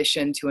amazing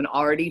addition to an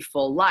already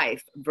full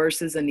life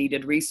versus a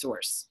needed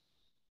resource.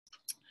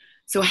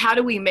 So how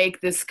do we make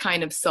this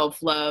kind of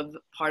self-love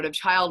part of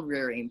child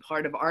rearing,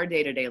 part of our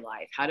day-to-day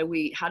life?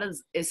 How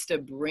does ISTA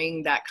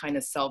bring that kind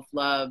of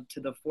self-love to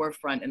the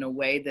forefront in a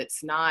way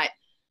that's not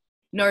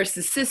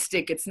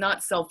narcissistic, it's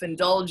not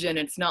self-indulgent,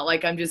 it's not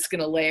like I'm just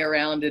gonna lay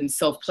around and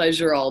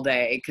self-pleasure all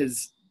day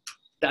because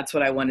that's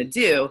what I wanna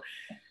do.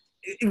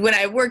 When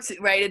I worked,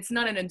 right, it's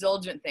not an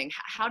indulgent thing.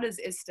 How does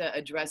ISTA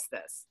address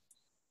this?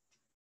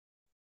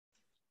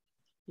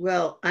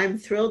 Well, I'm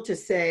thrilled to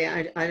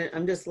say,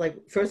 I'm just like,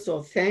 first of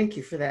all, thank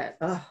you for that.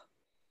 Oh,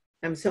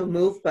 I'm so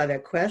moved by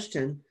that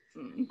question.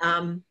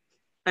 I'm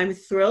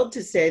thrilled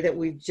to say that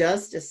we've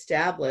just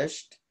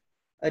established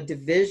a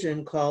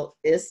division called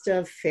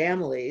ISTA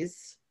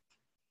Families.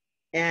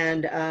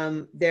 And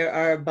there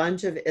are a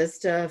bunch of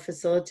ISTA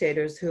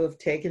facilitators who have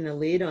taken the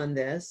lead on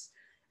this.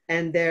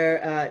 And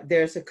there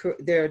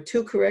are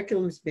two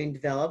curriculums being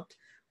developed.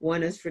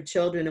 One is for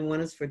children and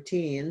one is for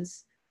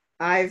teens.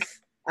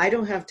 I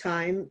don't have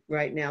time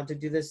right now to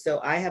do this,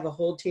 so I have a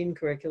whole teen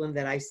curriculum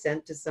that I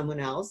sent to someone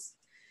else,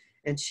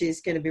 and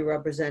she's going to be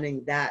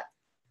representing that,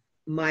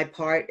 my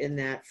part in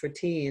that for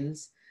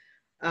teens.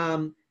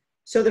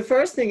 So the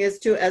first thing is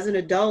to, as an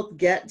adult,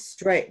 get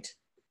straight.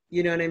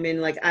 You know what I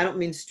mean? Like, I don't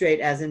mean straight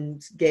as in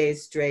gay,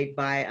 straight,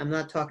 bi. I'm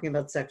not talking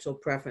about sexual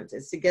preference.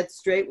 It's to get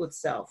straight with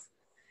self.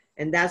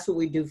 And that's what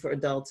we do for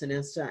adults in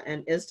ISTA.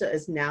 And ISTA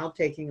is now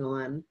taking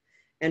on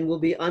and will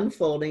be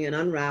unfolding and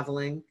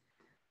unraveling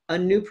a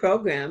new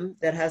program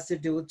that has to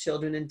do with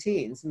children and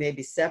teens,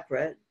 maybe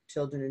separate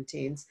children and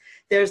teens.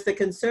 There's the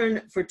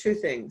concern for two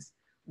things.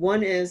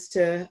 One is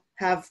to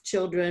have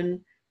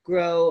children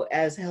grow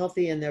as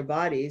healthy in their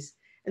bodies.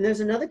 And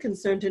there's another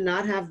concern to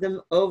not have them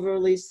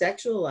overly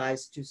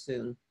sexualized too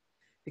soon,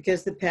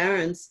 because the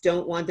parents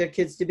don't want their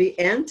kids to be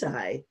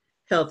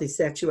anti-healthy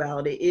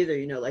sexuality either,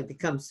 you know, like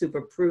become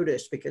super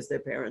prudish because their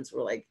parents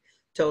were like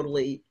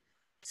totally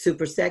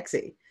super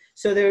sexy.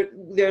 So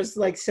there's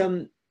like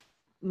some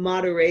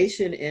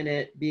moderation in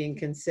it being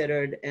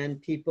considered,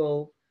 and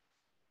people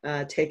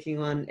taking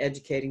on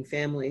educating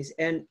families.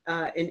 And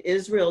in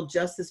Israel,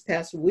 just this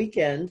past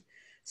weekend,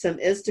 some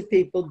ISTA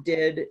people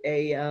did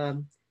a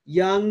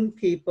young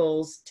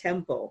people's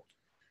temple.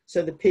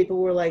 So the people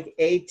were like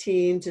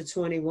 18 to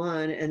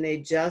 21, and they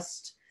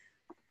just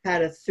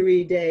had a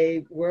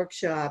 3-day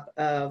workshop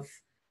of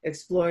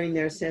exploring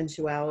their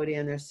sensuality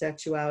and their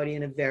sexuality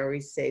in a very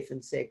safe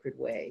and sacred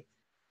way.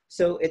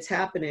 So it's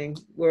happening.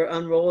 We're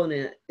unrolling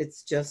it.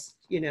 It's just,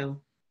 you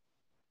know,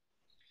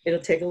 it'll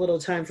take a little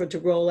time for it to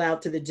roll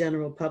out to the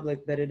general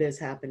public, but it is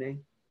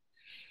happening.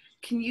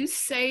 Can you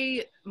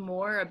say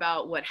more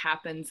about what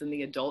happens in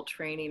the adult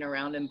training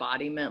around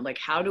embodiment? Like,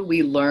 how do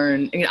we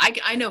learn? I mean,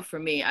 I know for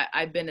me,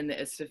 I've been in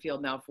the ISTA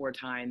field now 4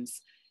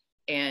 times,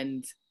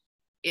 and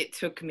it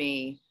took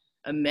me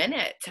a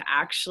minute to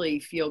actually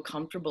feel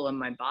comfortable in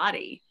my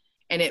body.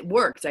 And it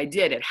worked. I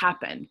did. It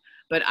happened.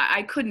 But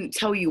I couldn't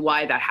tell you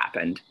why that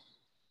happened,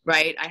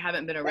 right? I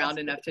haven't been around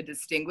enough to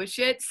distinguish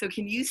it. So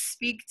can you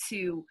speak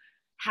to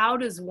how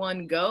does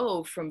one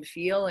go from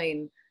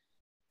feeling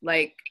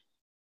like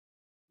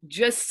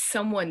just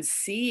someone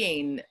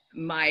seeing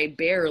my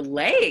bare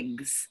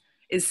legs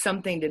is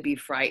something to be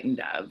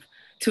frightened of,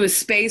 to a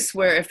space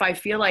where if I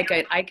feel like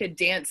I could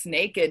dance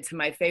naked to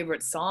my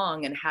favorite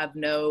song and have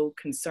no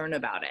concern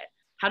about it?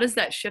 How does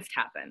that shift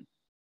happen?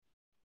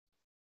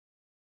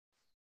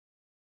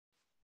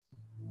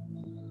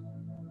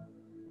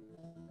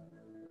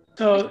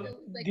 So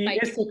the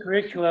ISTA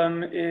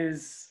curriculum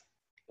is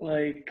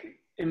like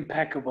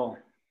impeccable.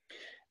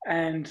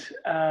 And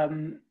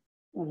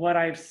what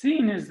I've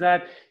seen is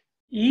that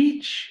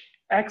each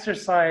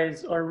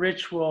exercise or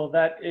ritual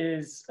that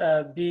is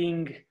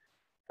being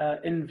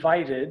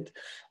invited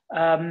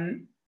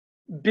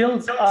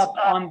builds up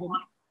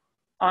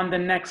on the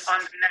next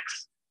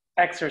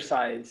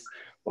exercise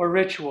or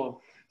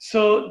ritual.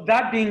 So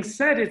that being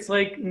said, it's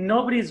like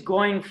nobody's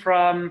going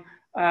from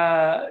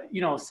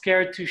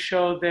scared to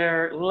show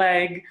their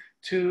leg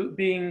to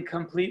being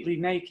completely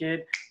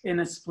naked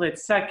in a split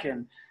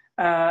second.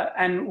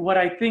 And what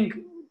I think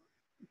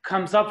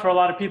comes up for a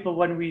lot of people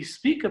when we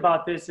speak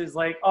about this is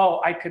like,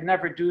 oh, I could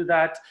never do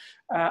that.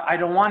 I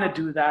don't want to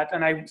do that.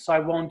 And so I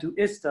won't do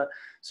ISTA.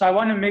 So I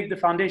want to make the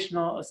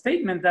foundational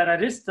statement that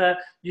at ISTA,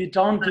 you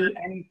don't do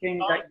anything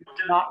that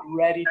you're not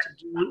ready to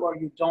do or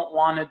you don't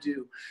want to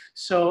do.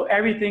 So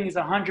everything is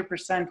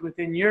 100%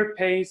 within your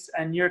pace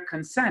and your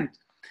consent.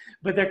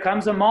 But there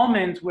comes a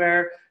moment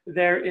where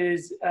there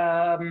is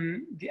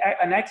an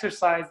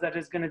exercise that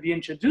is going to be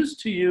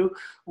introduced to you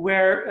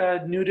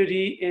where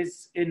nudity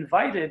is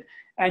invited.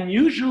 And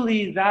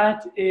usually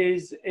that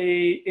is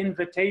an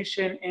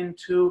invitation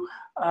into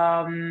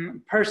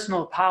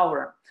personal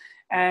power.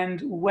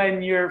 And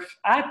when you're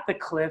at the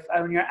cliff,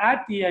 when you're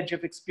at the edge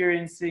of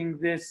experiencing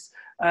this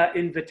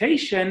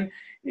invitation,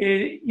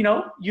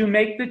 you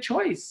make the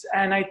choice.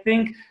 And I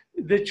think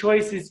the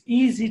choice is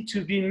easy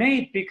to be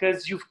made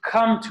because you've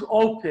come to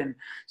open.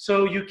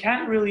 So you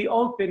can't really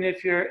open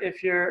if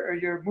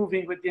you're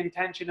moving with the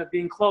intention of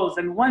being closed.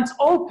 And once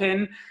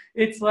open,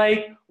 it's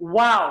like,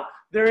 wow,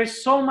 there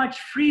is so much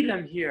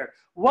freedom here.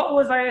 What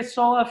was I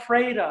so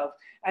afraid of?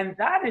 And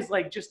that is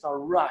like just a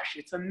rush.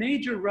 It's a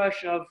major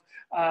rush of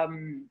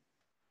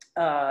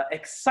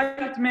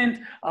excitement,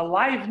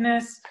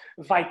 aliveness,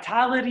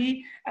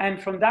 vitality.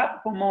 And from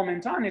that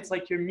moment on, it's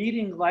like you're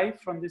meeting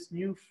life from this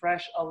new,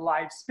 fresh,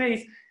 alive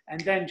space.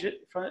 And then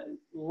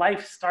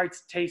life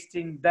starts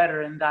tasting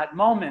better in that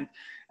moment.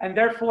 And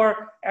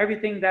therefore,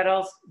 everything that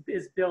else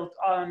is built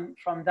on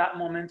from that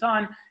moment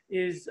on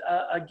is,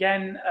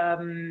 again,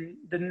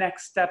 the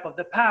next step of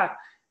the path.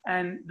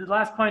 And the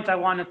last point I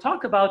want to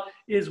talk about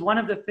is one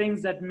of the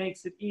things that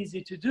makes it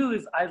easy to do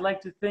is I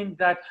like to think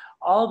that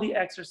all the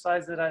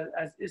exercises that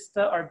as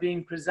ISTA are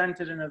being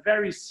presented in a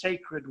very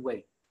sacred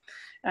way.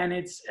 And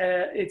it's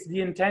the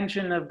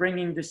intention of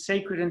bringing the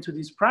sacred into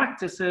these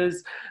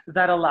practices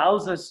that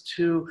allows us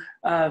to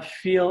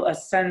feel a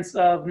sense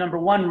of, number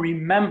one,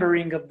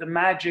 remembering of the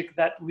magic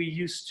that we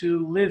used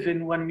to live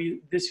in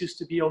when this used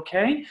to be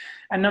okay.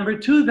 And number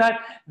two, that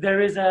there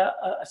is a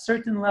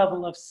certain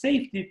level of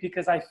safety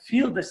because I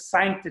feel the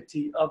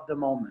sanctity of the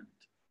moment.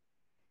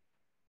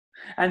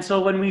 And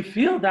so when we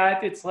feel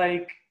that, it's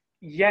like,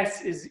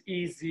 yes is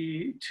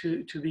easy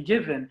to be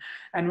given.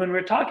 And when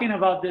we're talking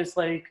about this,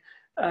 like,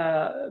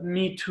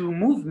 Me Too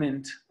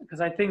movement,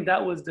 because I think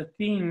that was the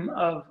theme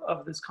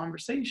of this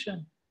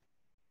conversation.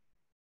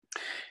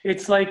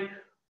 It's like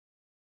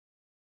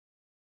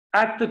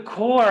at the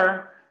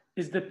core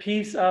is the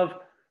piece of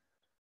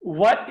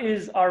what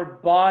is our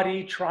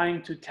body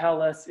trying to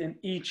tell us in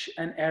each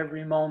and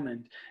every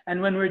moment.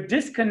 And when we're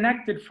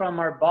disconnected from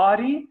our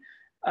body,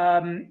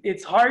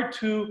 it's hard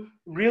to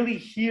really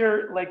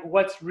hear like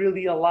what's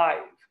really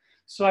alive.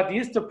 So at the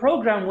ISTA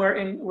program,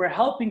 we're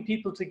helping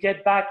people to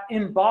get back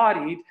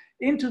embodied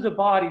into the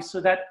body so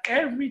that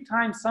every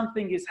time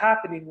something is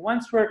happening,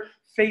 once we're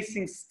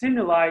facing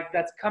stimuli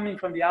that's coming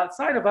from the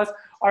outside of us,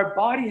 our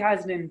body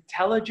has an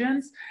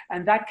intelligence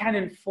and that can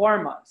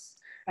inform us.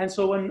 And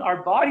so when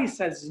our body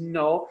says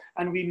no,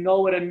 and we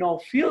know what a no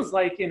feels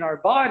like in our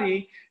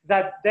body,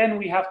 that then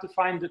we have to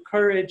find the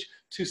courage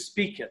to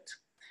speak it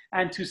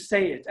and to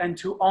say it and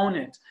to own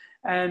it.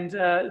 And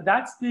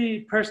that's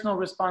the personal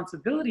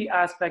responsibility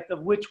aspect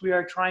of which we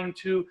are trying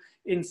to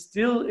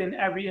instill in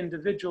every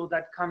individual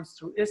that comes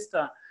through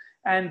ISTA.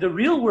 And the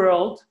real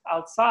world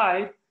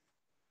outside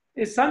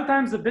is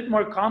sometimes a bit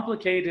more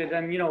complicated,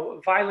 and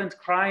violent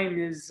crime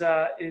is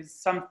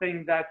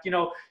something that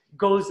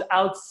goes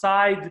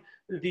outside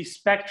the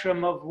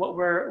spectrum of what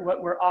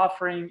we're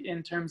offering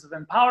in terms of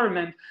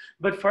empowerment.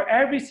 But for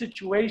every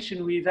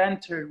situation we've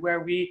entered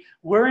where we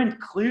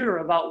weren't clear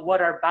about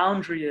what our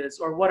boundary is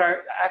or what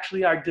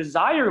our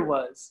desire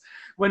was,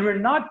 when we're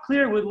not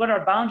clear with what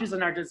our boundaries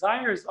and our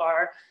desires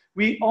are,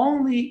 we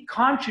only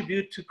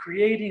contribute to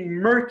creating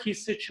murky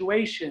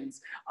situations,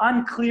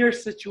 unclear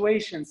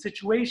situations,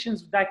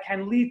 situations that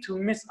can lead to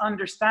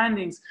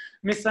misunderstandings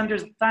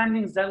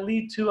that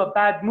lead to a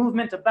bad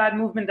movement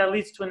that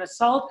leads to an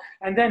assault,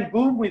 and then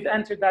boom, we've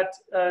entered that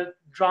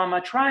drama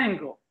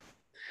triangle.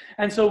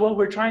 And so what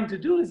we're trying to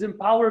do is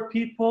empower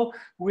people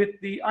with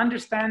the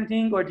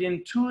understanding or the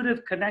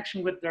intuitive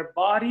connection with their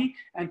body,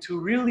 and to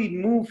really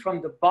move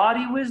from the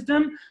body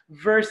wisdom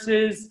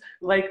versus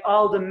like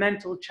all the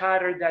mental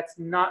chatter that's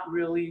not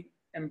really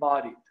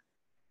embodied.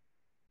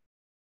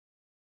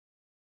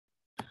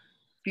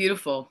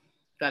 Beautiful.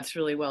 That's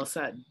really well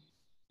said.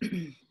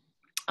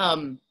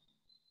 I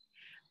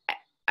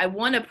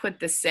want to put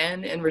this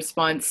in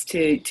response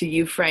to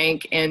you,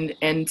 Frank,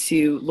 and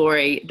to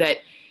Laurie, that,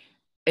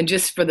 and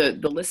just for the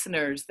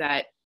listeners,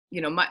 that,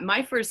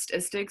 my first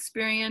ISTA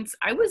experience,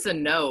 I was a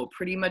no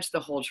pretty much the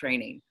whole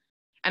training.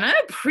 And I'm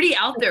a pretty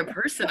out there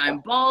person.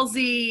 I'm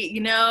ballsy,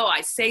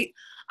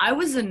 I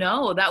was a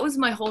no. That was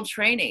my whole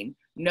training.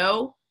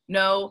 No.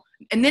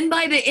 And then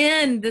by the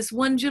end, this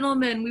one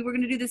gentleman, we were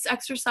going to do this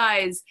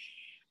exercise.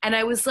 And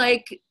I was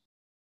like,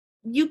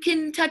 you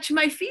can touch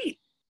my feet.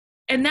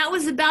 And that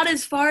was about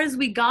as far as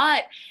we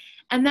got.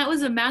 And that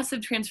was a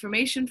massive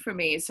transformation for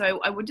me. So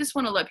I would just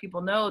want to let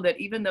people know that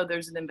even though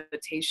there's an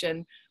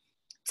invitation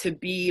to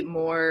be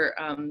more,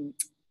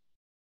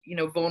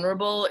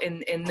 vulnerable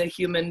in the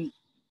human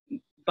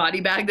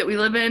body bag that we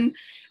live in,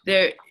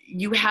 there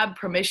you have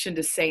permission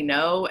to say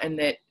no, and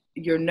that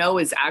your no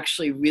is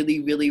actually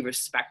really, really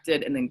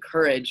respected and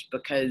encouraged,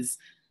 because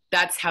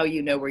that's how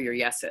you know where your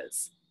yes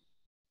is.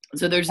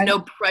 So there's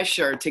no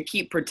pressure to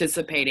keep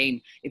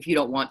participating if you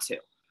don't want to.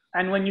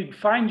 And when you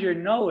find your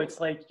no, it's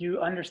like you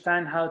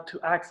understand how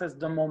to access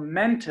the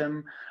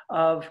momentum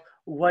of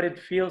what it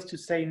feels to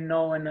say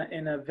no in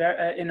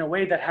a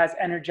way that has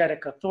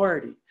energetic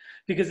authority.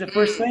 Because if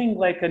we're saying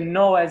like a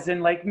no as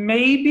in like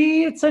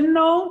maybe it's a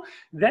no,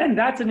 then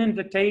that's an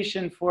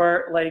invitation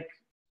for like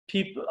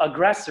people,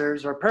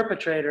 aggressors or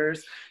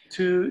perpetrators,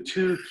 to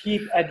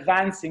keep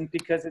advancing,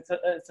 because it's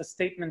a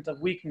statement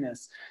of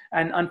weakness.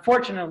 And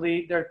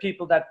unfortunately, there are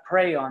people that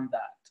prey on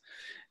that.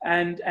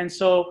 And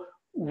so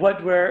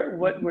what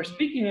we're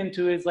speaking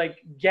into is like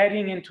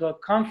getting into a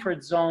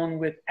comfort zone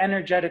with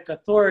energetic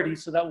authority,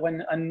 so that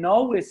when a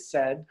no is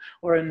said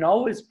or a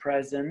no is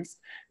present,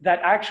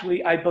 that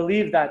actually I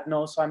believe that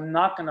no, so I'm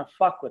not gonna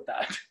fuck with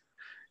that,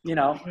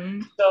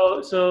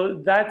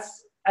 So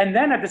that's, and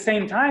then at the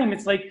same time,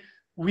 it's like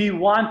we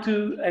want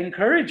to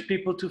encourage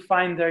people to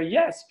find their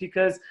yes,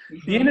 because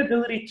the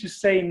inability to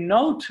say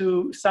no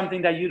to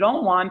something that you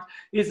don't want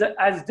is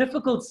as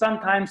difficult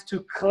sometimes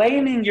to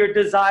claiming your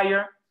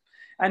desire.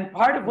 And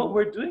part of what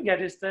we're doing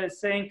at ISTA is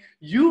saying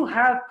you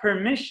have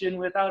permission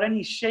without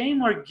any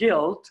shame or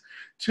guilt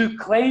to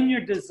claim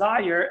your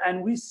desire,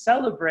 and we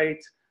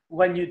celebrate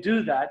when you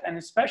do that, and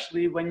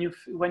especially when you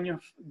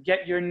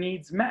get your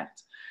needs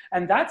met.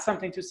 And that's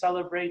something to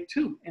celebrate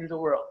too in the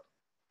world.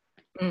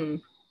 Oh,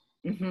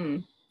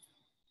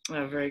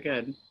 very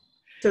good.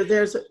 So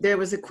there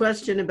was a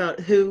question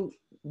about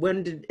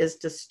when did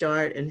ISTA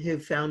start and who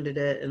founded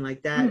it and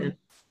like that. And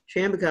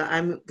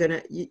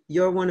Triambika,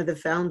 you're one of the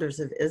founders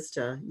of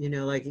ISTA,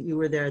 like you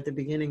were there at the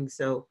beginning.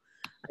 So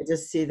I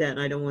just see that and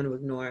I don't want to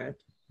ignore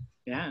it.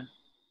 Yeah.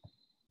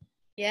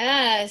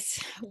 Yes.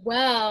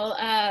 Well,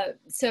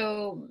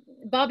 so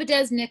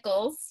Babadez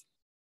Nichols,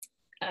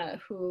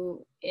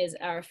 who is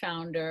our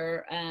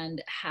founder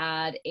and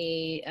had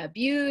a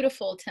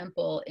beautiful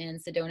temple in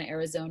Sedona,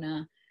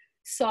 Arizona,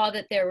 saw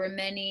that there were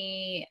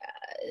many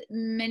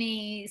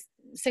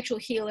sexual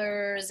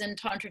healers and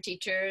tantra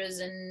teachers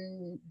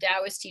and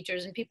Taoist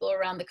teachers and people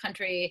around the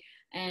country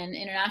and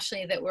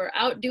internationally that were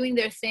out doing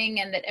their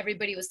thing, and that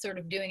everybody was sort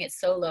of doing it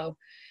solo.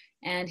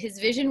 And his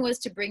vision was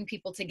to bring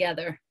people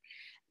together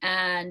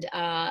and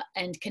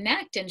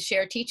connect and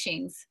share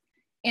teachings.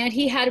 And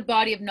he had a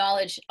body of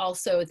knowledge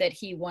also that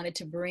he wanted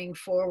to bring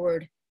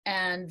forward.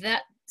 And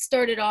that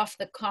started off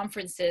the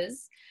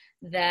conferences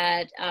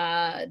that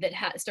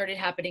started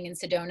happening in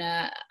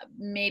Sedona,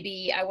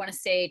 maybe I want to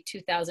say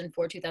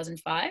 2004,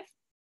 2005.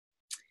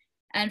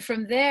 And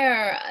from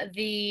there,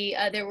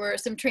 there were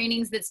some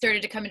trainings that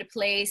started to come into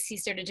place. He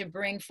started to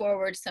bring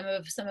forward some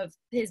of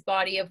his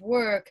body of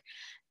work,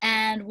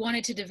 and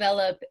wanted to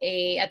develop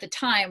at the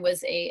time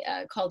was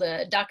called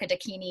a Daka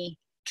Dakini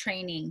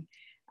training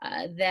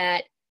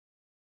that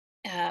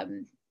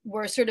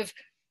were sort of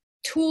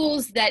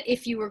tools that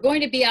if you were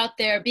going to be out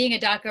there being a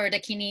Daka or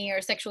Dakini or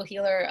a sexual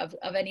healer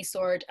of any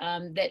sort,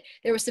 that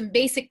there were some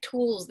basic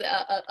tools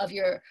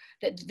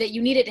that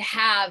you needed to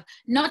have,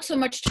 not so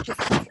much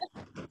to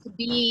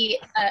be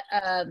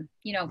a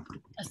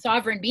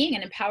sovereign being,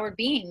 an empowered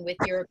being with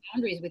your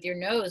boundaries, with your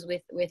nose,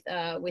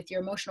 with your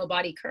emotional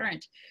body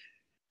current.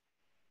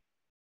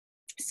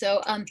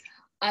 So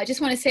I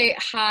just want to say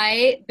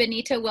hi,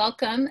 Benita,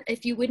 welcome.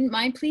 If you wouldn't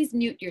mind, please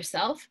mute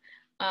yourself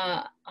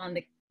on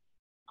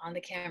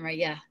the camera.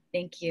 Yeah,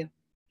 thank you.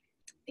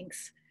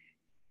 Thanks.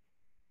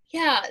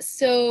 Yeah,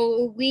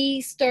 so we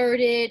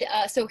started,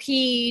 so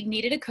he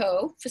needed a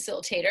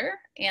co-facilitator,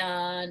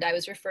 and I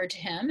was referred to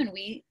him, and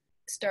we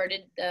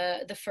started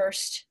the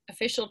first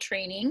official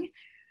training.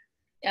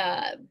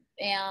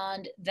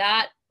 And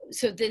that,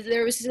 so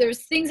there was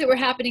things that were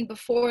happening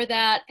before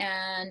that,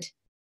 and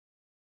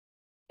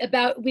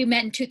we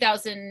met in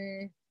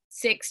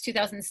 2006,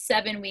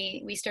 2007,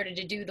 we started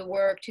to do the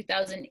work.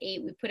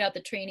 2008, we put out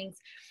the trainings,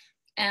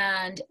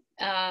 and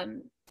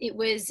it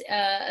was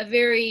a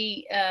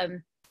very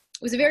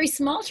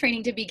small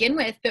training to begin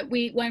with, but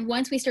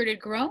once we started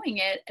growing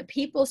it,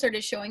 people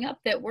started showing up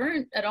that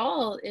weren't at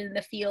all in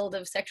the field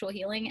of sexual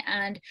healing,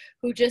 and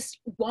who just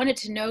wanted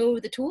to know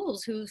the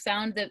tools, who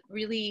found that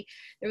really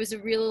there was a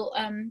real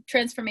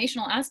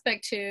transformational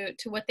aspect to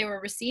what they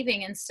were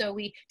receiving. And so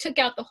we took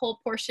out the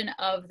whole portion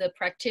of the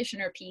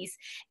practitioner piece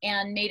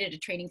and made it a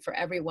training for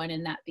everyone,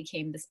 and that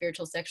became the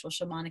spiritual sexual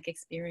shamanic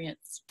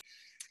experience.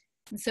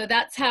 And so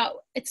that's how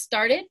it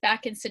started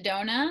back in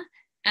Sedona.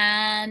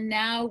 And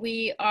now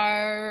we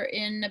are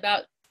in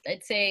about,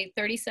 I'd say,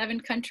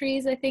 37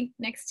 countries. I think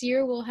next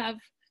year we'll have,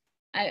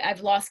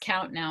 I've lost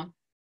count now.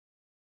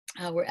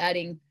 We're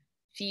adding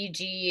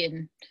Fiji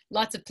and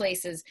lots of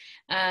places.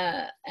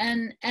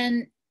 And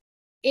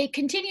it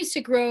continues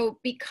to grow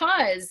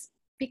because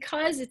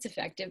it's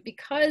effective,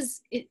 because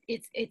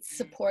it's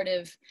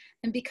supportive,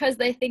 and because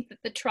I think that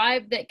the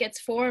tribe that gets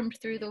formed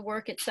through the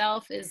work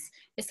itself is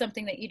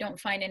something that you don't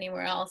find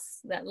anywhere else.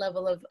 That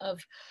level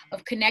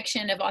of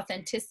connection, of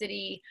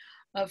authenticity,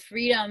 of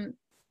freedom,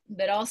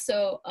 but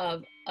also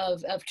of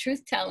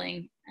truth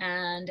telling,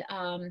 and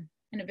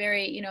in a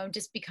very,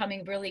 just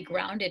becoming really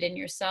grounded in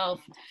yourself,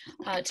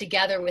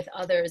 together with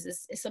others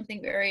is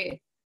something very,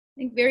 I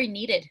think, very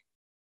needed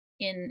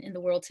in the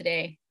world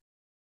today.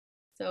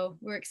 So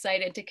we're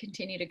excited to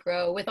continue to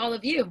grow with all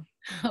of you,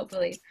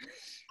 hopefully.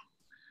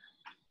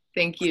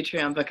 Thank you,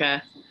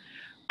 Triambika.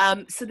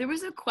 So there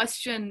was a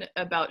question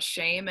about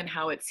shame and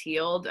how it's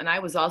healed. And I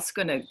was also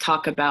going to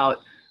talk about,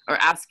 or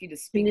ask you to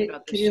speak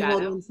about the shadow.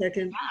 Hold 1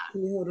 second? Yeah.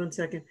 Can you hold 1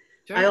 second?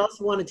 Sure. I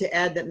also wanted to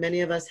add that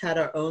many of us had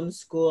our own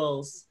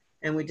schools,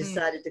 and we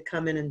decided to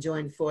come in and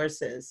join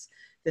forces.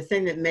 The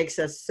thing that makes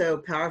us so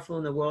powerful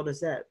in the world is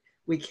that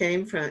we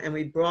came from, and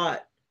we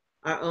brought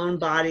our own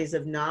bodies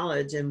of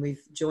knowledge, and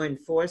we've joined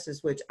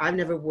forces, which I've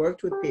never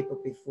worked with people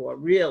before,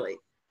 really.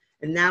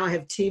 And now I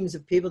have teams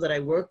of people that I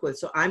work with,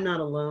 so I'm not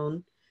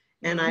alone.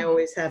 And I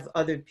always have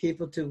other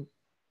people to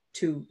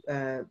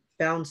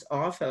bounce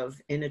off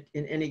of in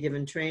any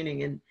given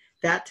training. And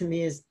that to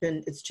me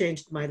it's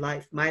changed my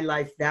life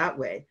that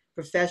way,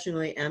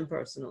 professionally and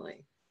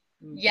personally.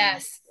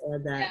 Yes.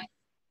 Yeah.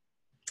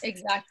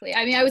 Exactly.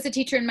 I mean, I was a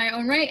teacher in my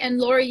own right, and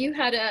Laurie, you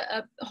had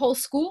a whole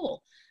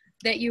school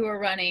that you were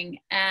running,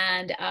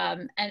 and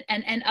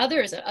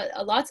others,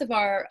 lots of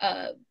our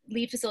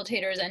lead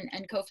facilitators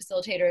and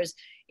co-facilitators.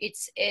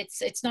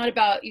 It's not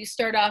about you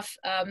start off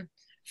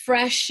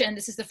fresh and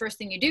this is the first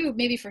thing you do.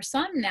 Maybe for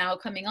some now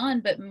coming on,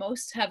 but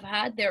most have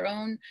had their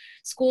own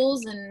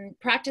schools and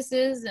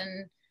practices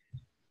and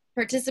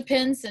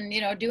participants, and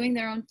doing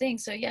their own thing.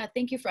 So yeah,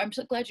 thank you I'm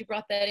so glad you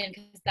brought that in,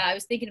 because I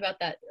was thinking about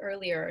that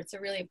earlier. It's a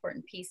really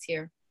important piece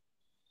here.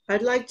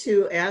 I'd like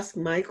to ask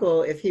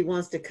Michael if he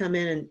wants to come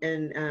in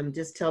and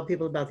just tell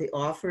people about the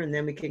offer, and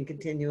then we can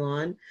continue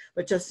on.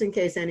 But just in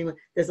case anyone,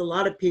 there's a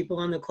lot of people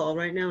on the call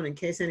right now, and in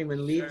case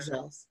anyone leaves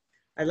us,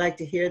 I'd like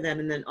to hear them.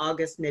 And then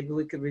August, maybe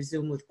we could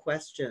resume with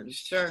questions.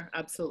 Sure,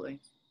 absolutely.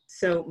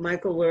 So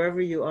Michael,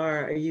 wherever you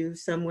are you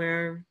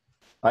somewhere?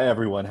 Hi,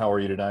 everyone. How are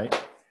you tonight?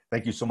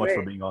 Thank you so much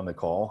for being on the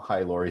call.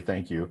 Hi, Laurie.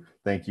 Thank you.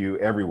 Thank you,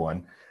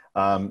 everyone.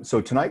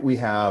 So tonight we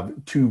have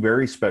two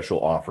very special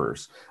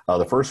offers.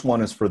 The first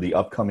one is for the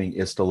upcoming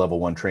ISTA Level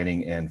 1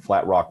 training in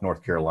Flat Rock,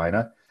 North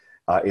Carolina.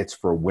 It's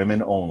for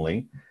women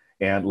only.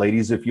 And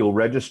ladies, if you'll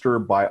register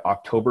by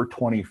October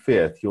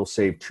 25th, you'll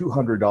save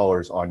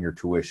 $200 on your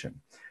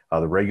tuition.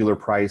 The regular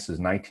price is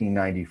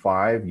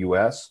 $19.95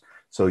 US,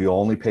 so you'll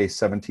only pay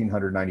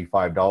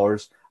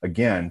 $1,795,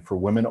 again, for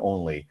women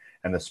only.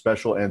 And the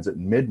special ends at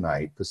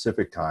midnight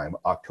Pacific time,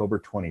 October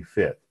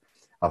 25th.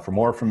 For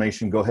more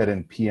information, go ahead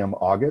and PM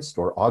August,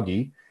 or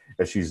Augie,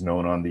 as she's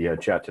known on the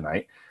chat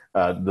tonight.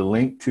 The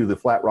link to the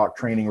Flat Rock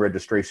training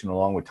registration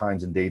along with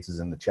times and dates is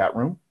in the chat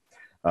room.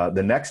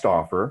 The next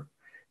offer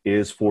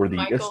is for the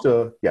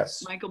ISTA.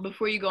 Yes. Michael,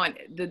 before you go on,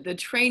 the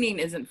training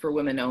isn't for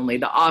women only.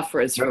 The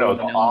offer is for women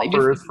only. The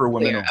offer is for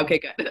women only. Okay,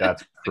 good.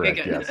 That's correct,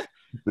 Okay, good. yes.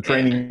 The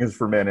training is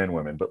for men and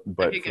women,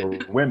 but Okay, for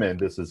good. women,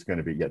 this is going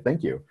to be,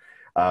 thank you.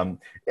 And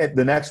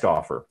the next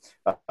offer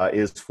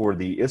is for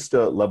the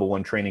ISTA Level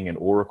 1 training in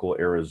Oracle,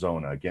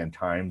 Arizona. Again,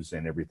 times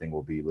and everything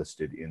will be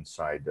listed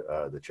inside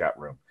the chat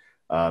room.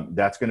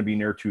 That's going to be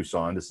near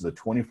Tucson. This is a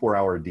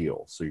 24-hour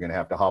deal, so you're going to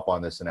have to hop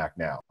on this and act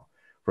now.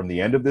 From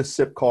the end of this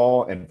SIP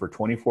call and for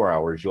 24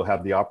 hours, you'll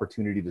have the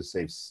opportunity to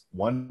save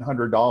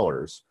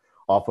 $100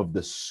 off of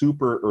the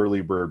super early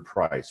bird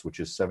price,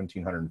 which is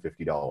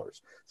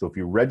 $1,750. So if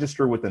you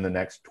register within the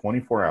next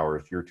 24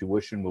 hours, your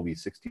tuition will be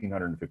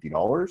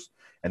 $1,650,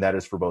 and that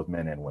is for both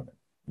men and women,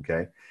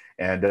 okay?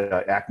 And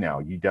act now.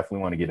 You definitely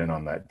want to get in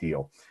on that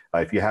deal.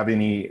 If you have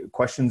any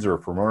questions or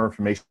for more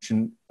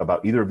information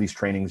about either of these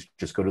trainings,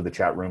 just go to the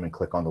chat room and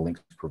click on the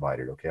links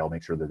provided, okay? I'll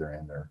make sure that they're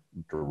in there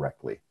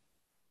directly.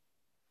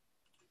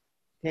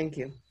 Thank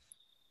you.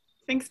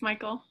 Thanks,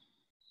 Michael.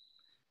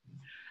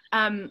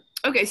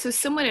 Okay, so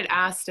someone had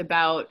asked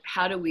about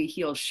how do we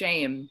heal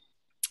shame,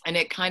 and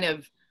it kind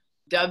of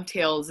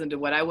dovetails into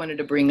what I wanted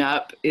to bring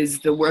up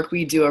is the work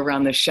we do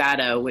around the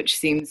shadow, which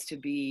seems to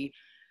be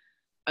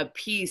a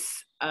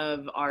piece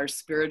of our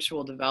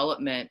spiritual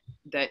development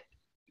that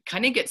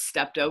kind of gets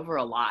stepped over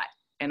a lot.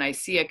 And I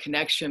see a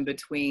connection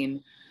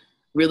between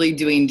really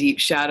doing deep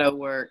shadow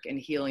work and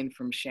healing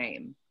from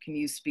shame. Can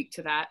you speak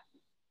to that?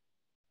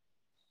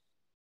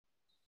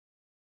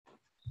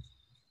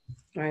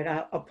 All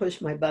right, I'll push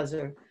my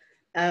buzzer.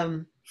 I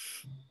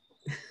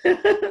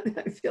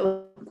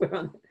feel like we're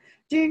on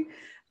ding.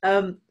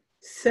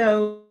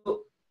 So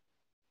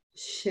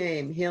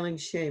shame, healing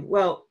shame.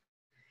 Well,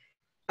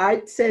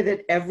 I'd say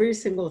that every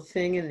single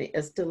thing in the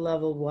ISTA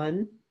Level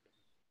 1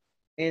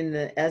 in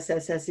the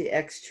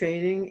SSSEX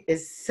training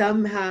is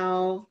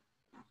somehow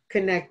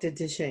connected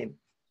to shame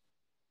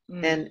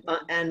and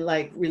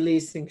like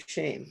releasing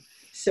shame.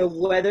 So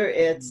whether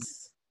it's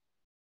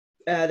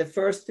the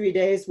first 3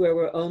 days where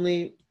we're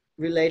only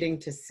relating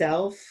to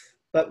self,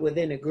 but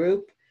within a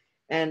group,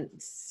 and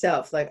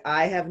self, like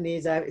I have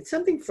needs. It's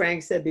something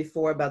Frank said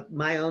before about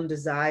my own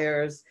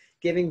desires,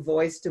 giving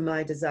voice to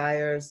my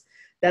desires,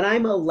 that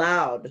I'm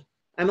allowed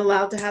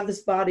to have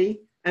this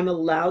body. I'm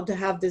allowed to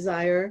have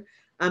desire.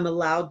 I'm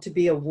allowed to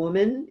be a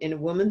woman in a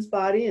woman's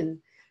body, and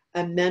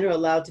men are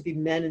allowed to be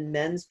men in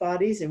men's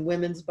bodies, and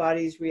women's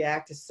bodies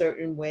react a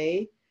certain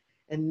way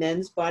and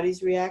men's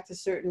bodies react a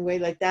certain way.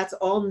 Like that's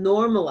all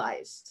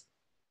normalized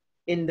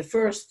in the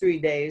first 3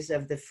 days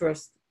of the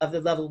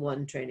Level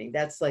 1 training.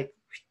 That's like,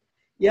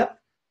 yep,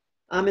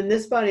 I'm in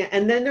this body.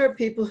 And then there are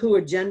people who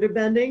are gender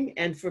bending,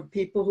 and for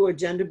people who are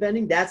gender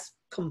bending, that's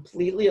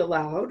completely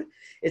allowed.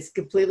 It's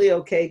completely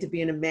okay to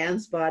be in a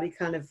man's body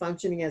kind of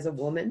functioning as a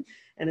woman,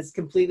 and it's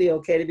completely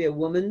okay to be a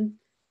woman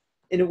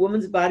in a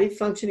woman's body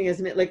functioning as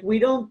a man. Like we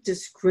don't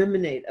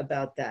discriminate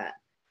about that.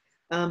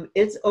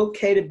 It's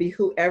okay to be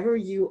whoever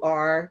you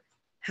are,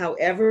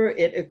 however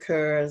it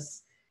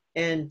occurs,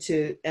 and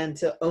to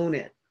own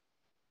it.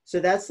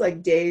 So that's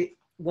like day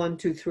 1,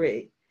 2,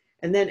 3.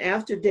 And then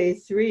after day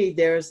 3,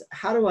 there's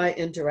how do I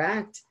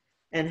interact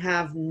and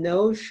have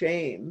no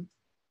shame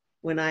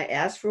when I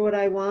ask for what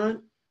I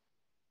want,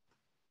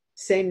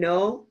 say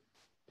no,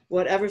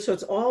 whatever. So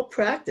it's all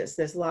practice.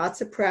 There's lots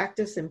of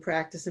practice and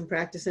practice and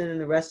practice, and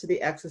the rest of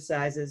the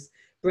exercises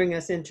bring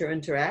us into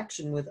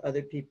interaction with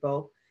other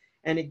people.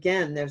 And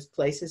again, there's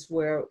places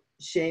where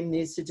shame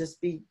needs to just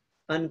be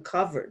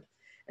uncovered,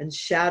 and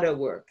shadow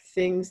work,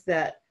 things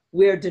that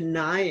we're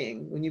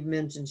denying. When you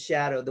mentioned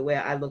shadow, the way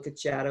I look at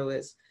shadow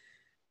is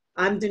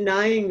I'm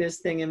denying this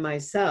thing in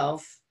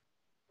myself,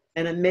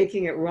 and I'm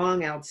making it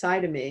wrong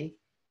outside of me.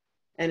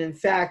 And in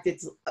fact,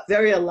 it's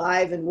very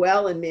alive and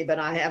well in me, but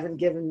I haven't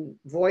given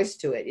voice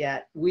to it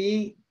yet.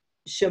 We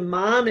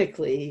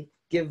shamanically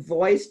give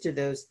voice to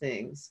those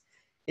things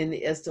in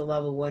the ISTA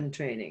Level 1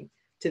 training,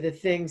 to the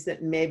things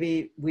that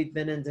maybe we've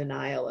been in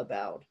denial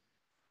about.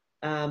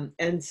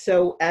 And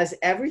so as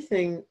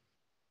everything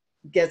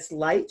gets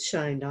light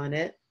shined on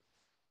it,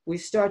 we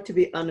start to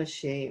be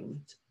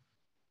unashamed.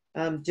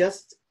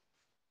 Just,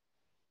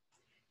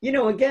 you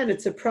know, again,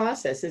 it's a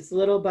process. It's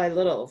little by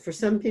little. For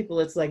some people,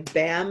 it's like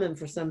bam, and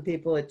for some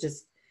people,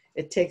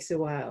 it takes a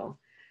while.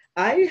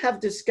 I have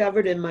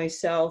discovered in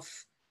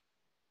myself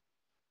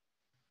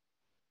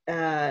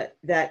that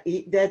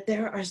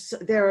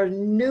there are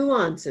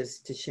nuances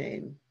to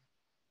shame.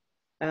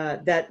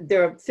 That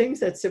there are things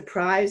that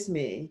surprise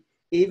me,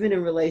 even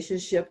in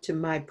relationship to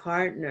my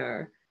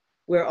partner,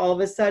 where all of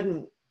a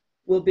sudden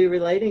we'll be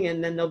relating,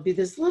 and then there'll be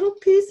this little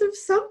piece of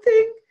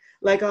something.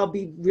 Like I'll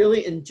be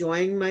really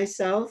enjoying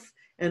myself,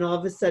 and all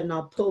of a sudden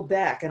I'll pull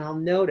back, and I'll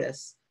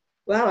notice,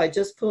 wow, I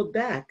just pulled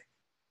back.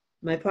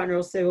 My partner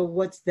will say, well,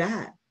 what's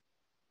that?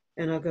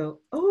 And I'll go,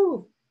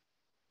 oh,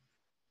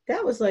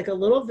 that was like a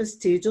little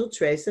vestigial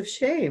trace of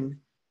shame.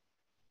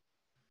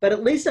 But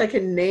at least I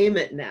can name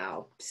it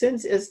now.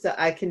 Since ISTA,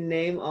 I can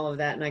name all of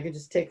that, and I can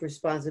just take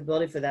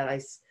responsibility for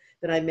that.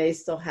 That I may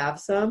still have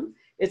some.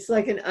 It's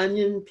like an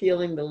onion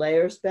peeling the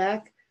layers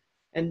back,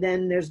 and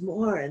then there's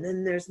more, and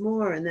then there's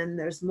more, and then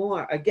there's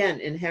more. Again,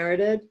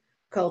 inherited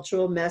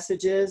cultural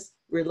messages,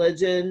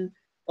 religion,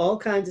 all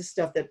kinds of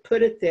stuff that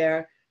put it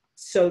there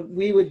so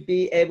we would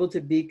be able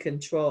to be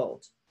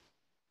controlled.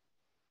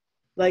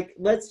 Like,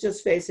 let's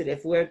just face it,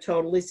 if we're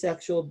totally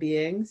sexual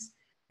beings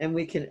and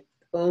we can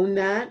own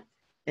that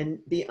and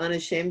be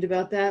unashamed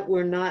about that,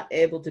 we're not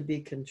able to be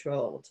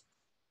controlled.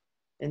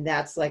 And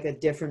that's like a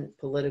different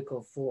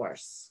political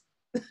force.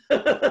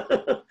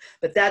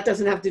 But that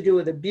doesn't have to do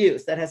with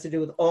abuse. That has to do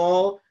with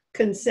all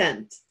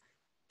consent.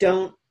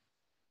 Don't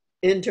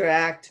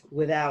interact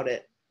without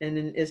it. And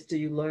in ISTA,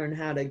 you learn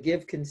how to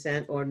give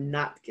consent or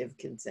not give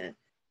consent.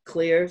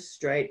 Clear,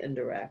 straight, and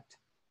direct.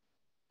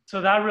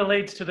 So that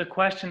relates to the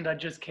question that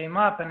just came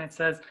up, and it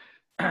says,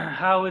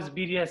 how is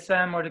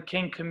BDSM or the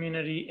kink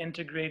community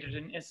integrated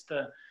in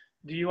ISTA?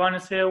 Do you want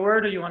to say a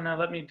word, or you want to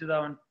let me do that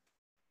one?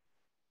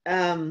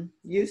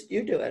 You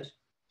do it.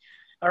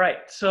 All right.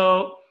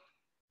 So,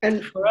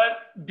 and for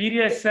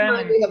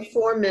BDSM, we have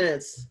 4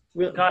 minutes.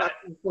 Got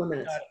it. 4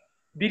 minutes. Got it.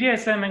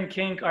 BDSM and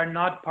kink are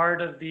not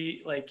part of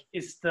the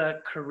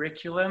ISTA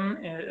curriculum,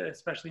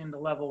 especially in the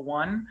level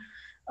 1.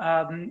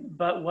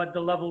 But what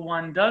the level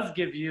 1 does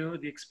give you,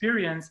 the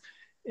experience,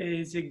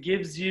 is it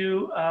gives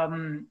you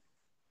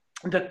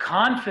the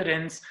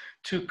confidence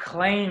to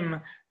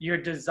claim your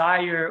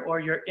desire or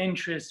your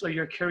interest or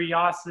your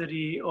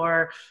curiosity,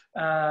 or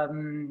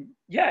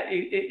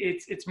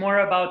it's more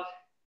about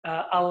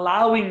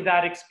allowing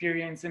that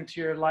experience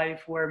into your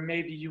life where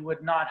maybe you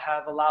would not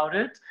have allowed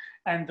it.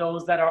 And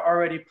those that are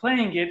already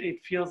playing it,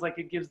 it feels like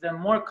it gives them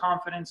more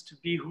confidence to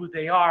be who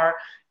they are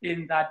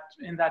in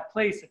that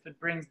place, if it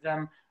brings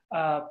them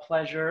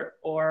pleasure,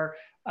 or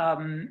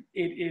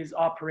it is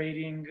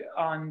operating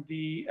on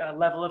the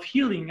level of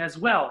healing as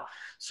well.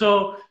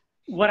 So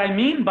what I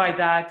mean by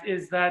that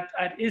is that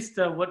at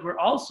ISTA, what we're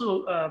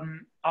also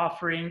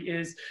offering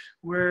is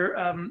we're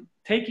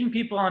taking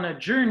people on a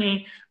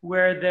journey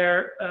where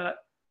they're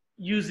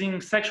using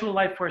sexual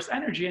life force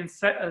energy and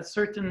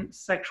certain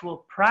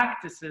sexual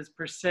practices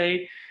per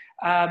se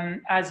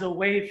as a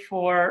way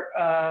for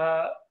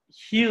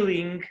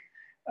healing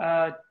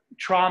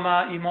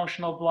trauma,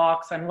 emotional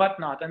blocks, and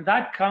whatnot. And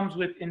that comes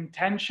with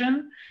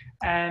intention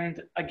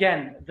and,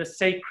 again, the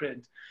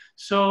sacred.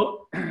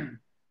 So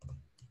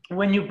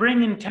when you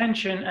bring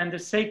intention and the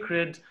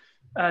sacred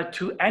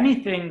to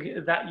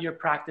anything that you're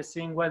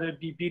practicing, whether it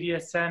be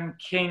BDSM,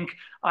 kink,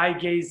 eye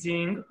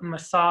gazing,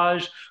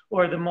 massage,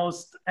 or the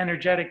most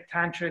energetic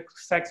tantric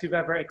sex you've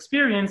ever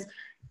experienced,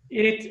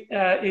 it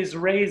is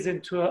raised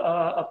into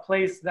a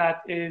place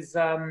that is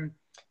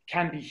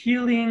can be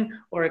healing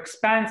or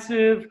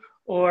expansive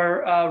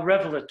or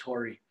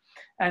revelatory.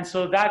 And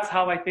so that's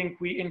how I think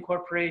we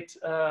incorporate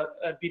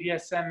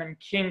BDSM and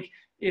kink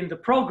in the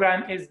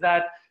program, is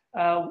that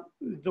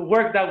the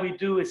work that we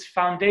do is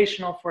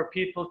foundational for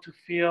people to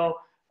feel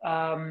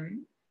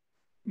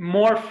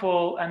more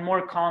full and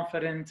more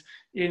confident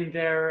in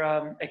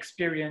their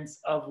experience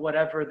of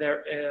whatever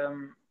they're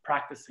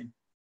practicing.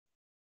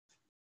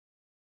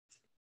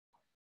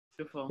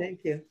 Beautiful. Thank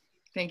you.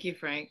 Thank you,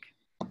 Frank.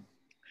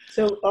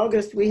 So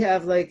August, we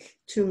have like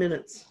 2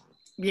 minutes.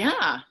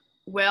 Yeah.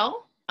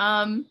 Well,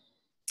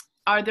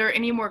 are there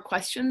any more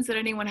questions that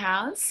anyone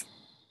has?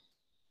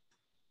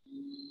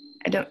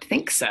 I don't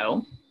think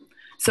so.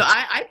 So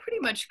I pretty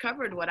much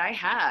covered what I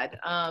had.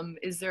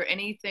 Is there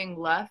anything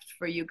left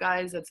for you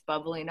guys that's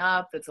bubbling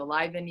up, that's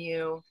alive in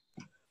you?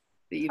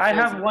 I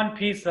have one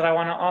piece that I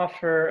want to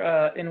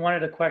offer in one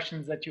of the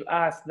questions that you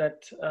asked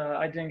that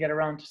I didn't get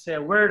around to say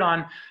a word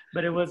on,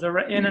 but it was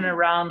in and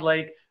around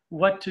like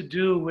what to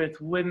do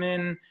with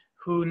women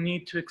who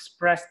need to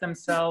express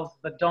themselves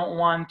but don't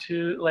want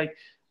to, like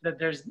that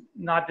there's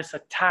not this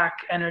attack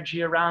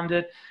energy around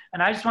it.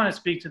 And I just want to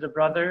speak to the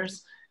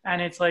brothers.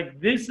 And it's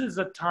like, this is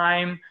a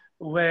time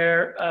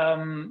where,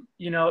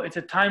 it's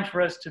a time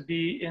for us to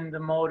be in the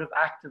mode of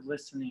active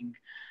listening.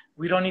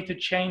 We don't need to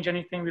change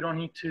anything. We don't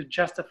need to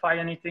justify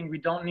anything. We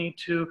don't need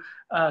to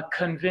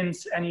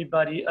convince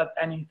anybody of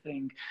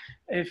anything.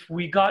 If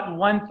we got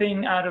one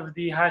thing out of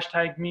the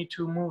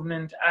 #MeToo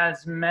movement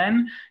as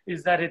men,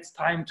 is that it's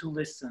time to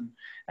listen.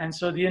 And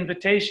so the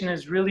invitation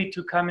is really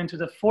to come into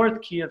the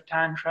 4th key of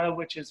Tantra,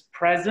 which is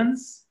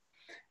presence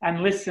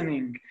and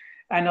listening,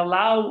 and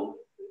allow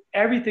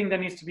everything that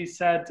needs to be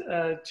said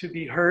to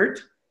be heard,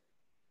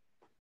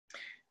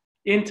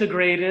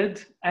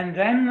 integrated, and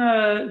then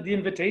the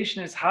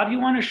invitation is, how do you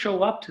want to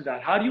show up to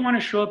that? How do you want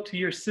to show up to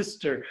your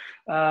sister,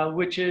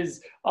 which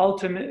is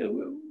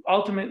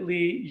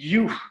ultimately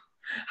you?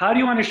 How do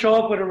you want to show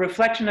up with a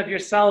reflection of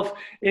yourself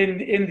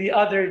in the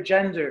other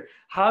gender?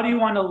 How do you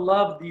want to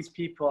love these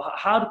people?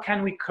 How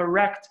can we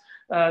correct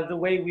the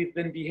way we've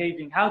been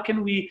behaving? How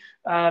can we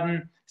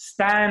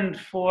stand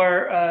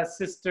for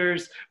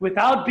sisters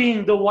without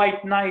being the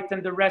white knight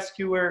and the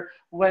rescuer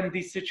when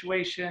these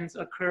situations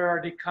occur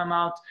or they come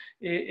out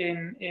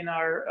in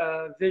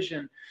our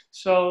vision?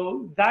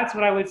 So that's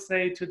what I would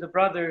say to the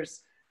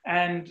brothers.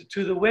 And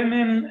to the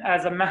women,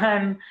 as a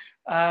man,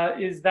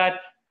 is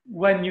that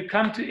when you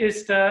come to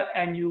ISTA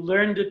and you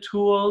learn the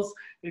tools,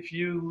 if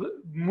you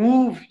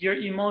move your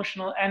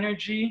emotional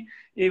energy,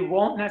 it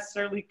won't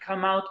necessarily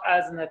come out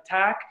as an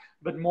attack,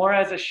 but more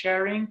as a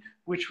sharing,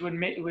 which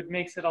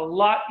makes it a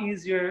lot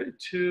easier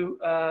to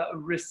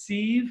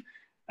receive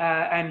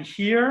and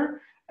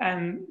hear,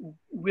 and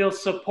will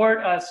support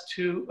us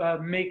to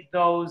make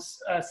those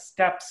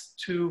steps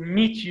to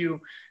meet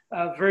you,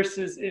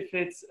 versus if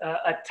it's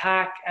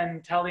attack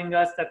and telling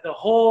us that the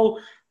whole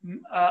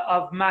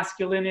of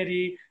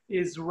masculinity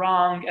is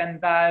wrong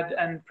and bad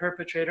and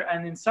perpetrator.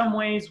 And in some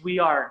ways we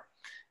are,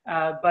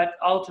 but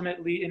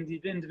ultimately in the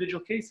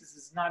individual cases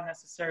is not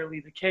necessarily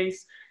the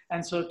case.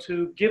 And so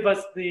to give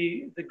us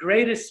the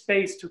greatest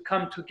space to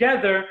come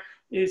together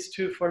is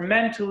for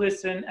men to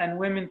listen and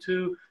women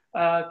to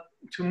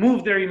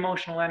move their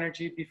emotional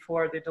energy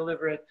before they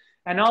deliver it.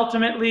 And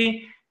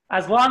ultimately,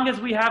 as long as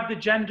we have the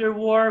gender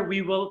war,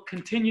 we will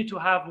continue to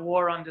have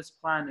war on this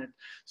planet.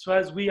 So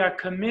as we are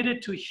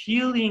committed to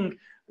healing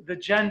the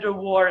gender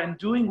war and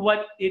doing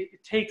what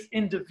it takes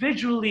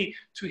individually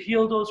to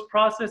heal those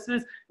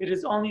processes, it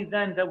is only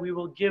then that we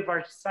will give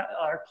our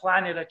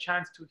planet a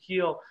chance to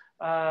heal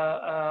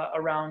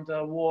around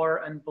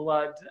war and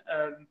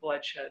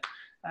bloodshed.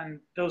 And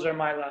those are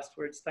my last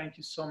words. Thank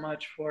you so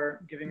much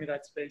for giving me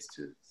that space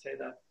to say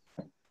that.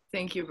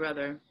 Thank you,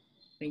 brother.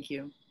 Thank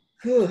you.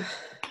 Whew.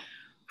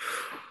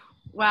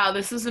 Wow,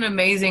 this is an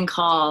amazing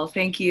call.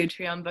 Thank you,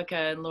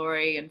 Triambika and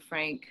Laurie and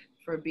Frank,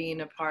 for being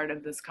a part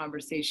of this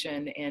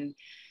conversation. And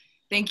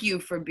thank you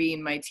for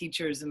being my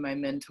teachers and my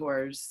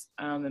mentors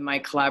and my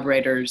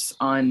collaborators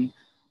on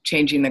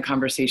changing the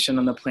conversation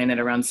on the planet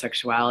around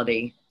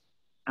sexuality.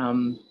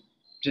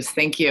 Just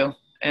thank you.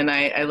 And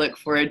I look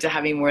forward to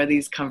having more of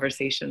these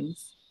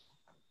conversations.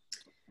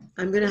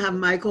 I'm going to have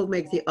Michael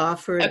make the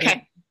offer.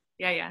 Okay.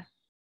 Yeah.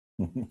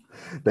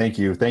 Thank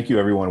you. Thank you,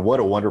 everyone. What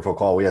a wonderful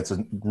call. We had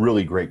some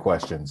really great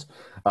questions.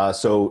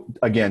 So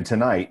again,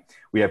 tonight,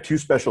 we have two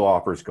special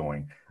offers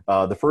going.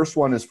 The first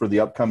one is for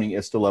the upcoming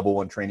ISTA Level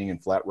 1 training in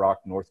Flat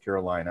Rock, North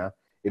Carolina.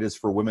 It is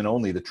for women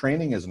only. The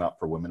training is not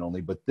for women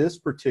only, but this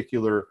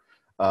particular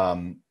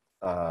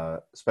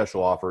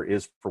special offer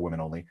is for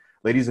women only.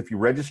 Ladies, if you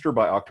register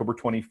by October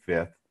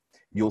 25th,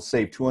 you'll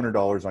save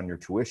 $200 on your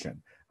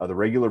tuition. The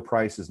regular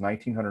price is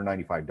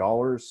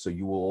 $1,995, so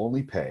you will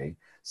only pay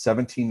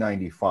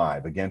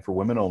 $1,795, again for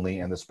women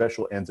only, and the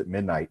special ends at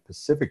midnight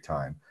Pacific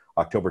time,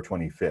 October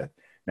 25th.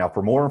 Now,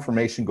 for more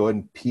information, go ahead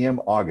and PM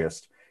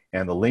August,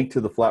 and the link to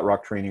the Flat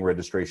Rock training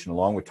registration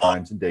along with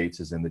times and dates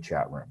is in the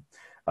chat room.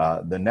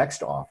 The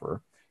next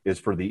offer is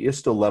for the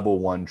ISTA Level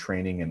 1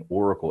 training in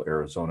Oracle,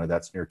 Arizona.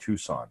 That's near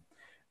Tucson.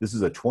 This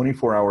is a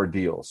 24-hour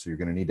deal, so you're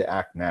going to need to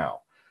act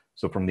now.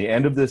 So from the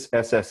end of this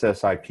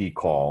SSSIP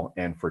call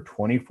and for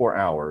 24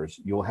 hours,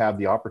 you'll have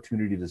the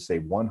opportunity to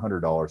save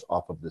 $100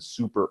 off of the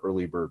super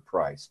early bird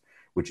price,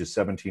 which is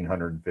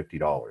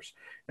 $1,750.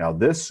 Now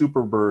this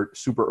super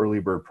early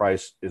bird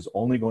price is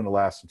only going to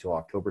last until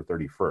October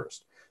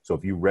 31st. So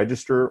if you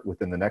register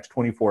within the next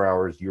 24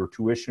 hours, your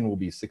tuition will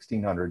be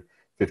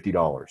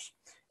 $1,650.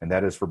 And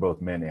that is for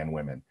both men and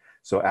women.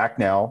 So act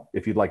now.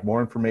 If you'd like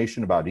more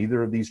information about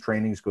either of these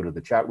trainings, go to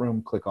the chat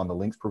room, click on the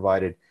links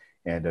provided,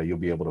 and you'll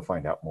be able to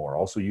find out more.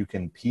 Also, you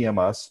can PM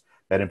us.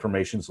 That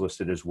information is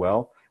listed as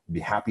well. We'd be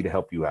happy to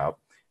help you out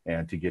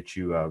and to get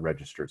you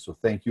registered. So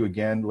thank you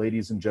again,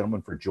 ladies and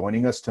gentlemen, for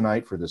joining us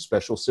tonight for this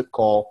special SIP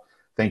call.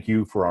 Thank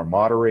you for our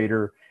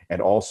moderator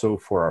and also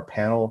for our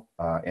panel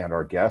and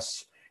our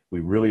guests. We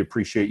really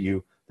appreciate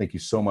you. Thank you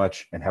so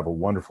much and have a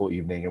wonderful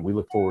evening. And we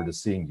look forward to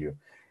seeing you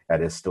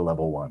at ISTA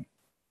Level 1.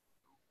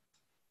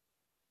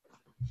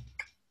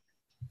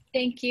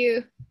 Thank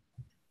you.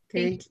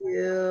 Thank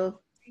you.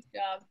 Good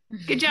job.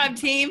 Good job,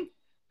 team.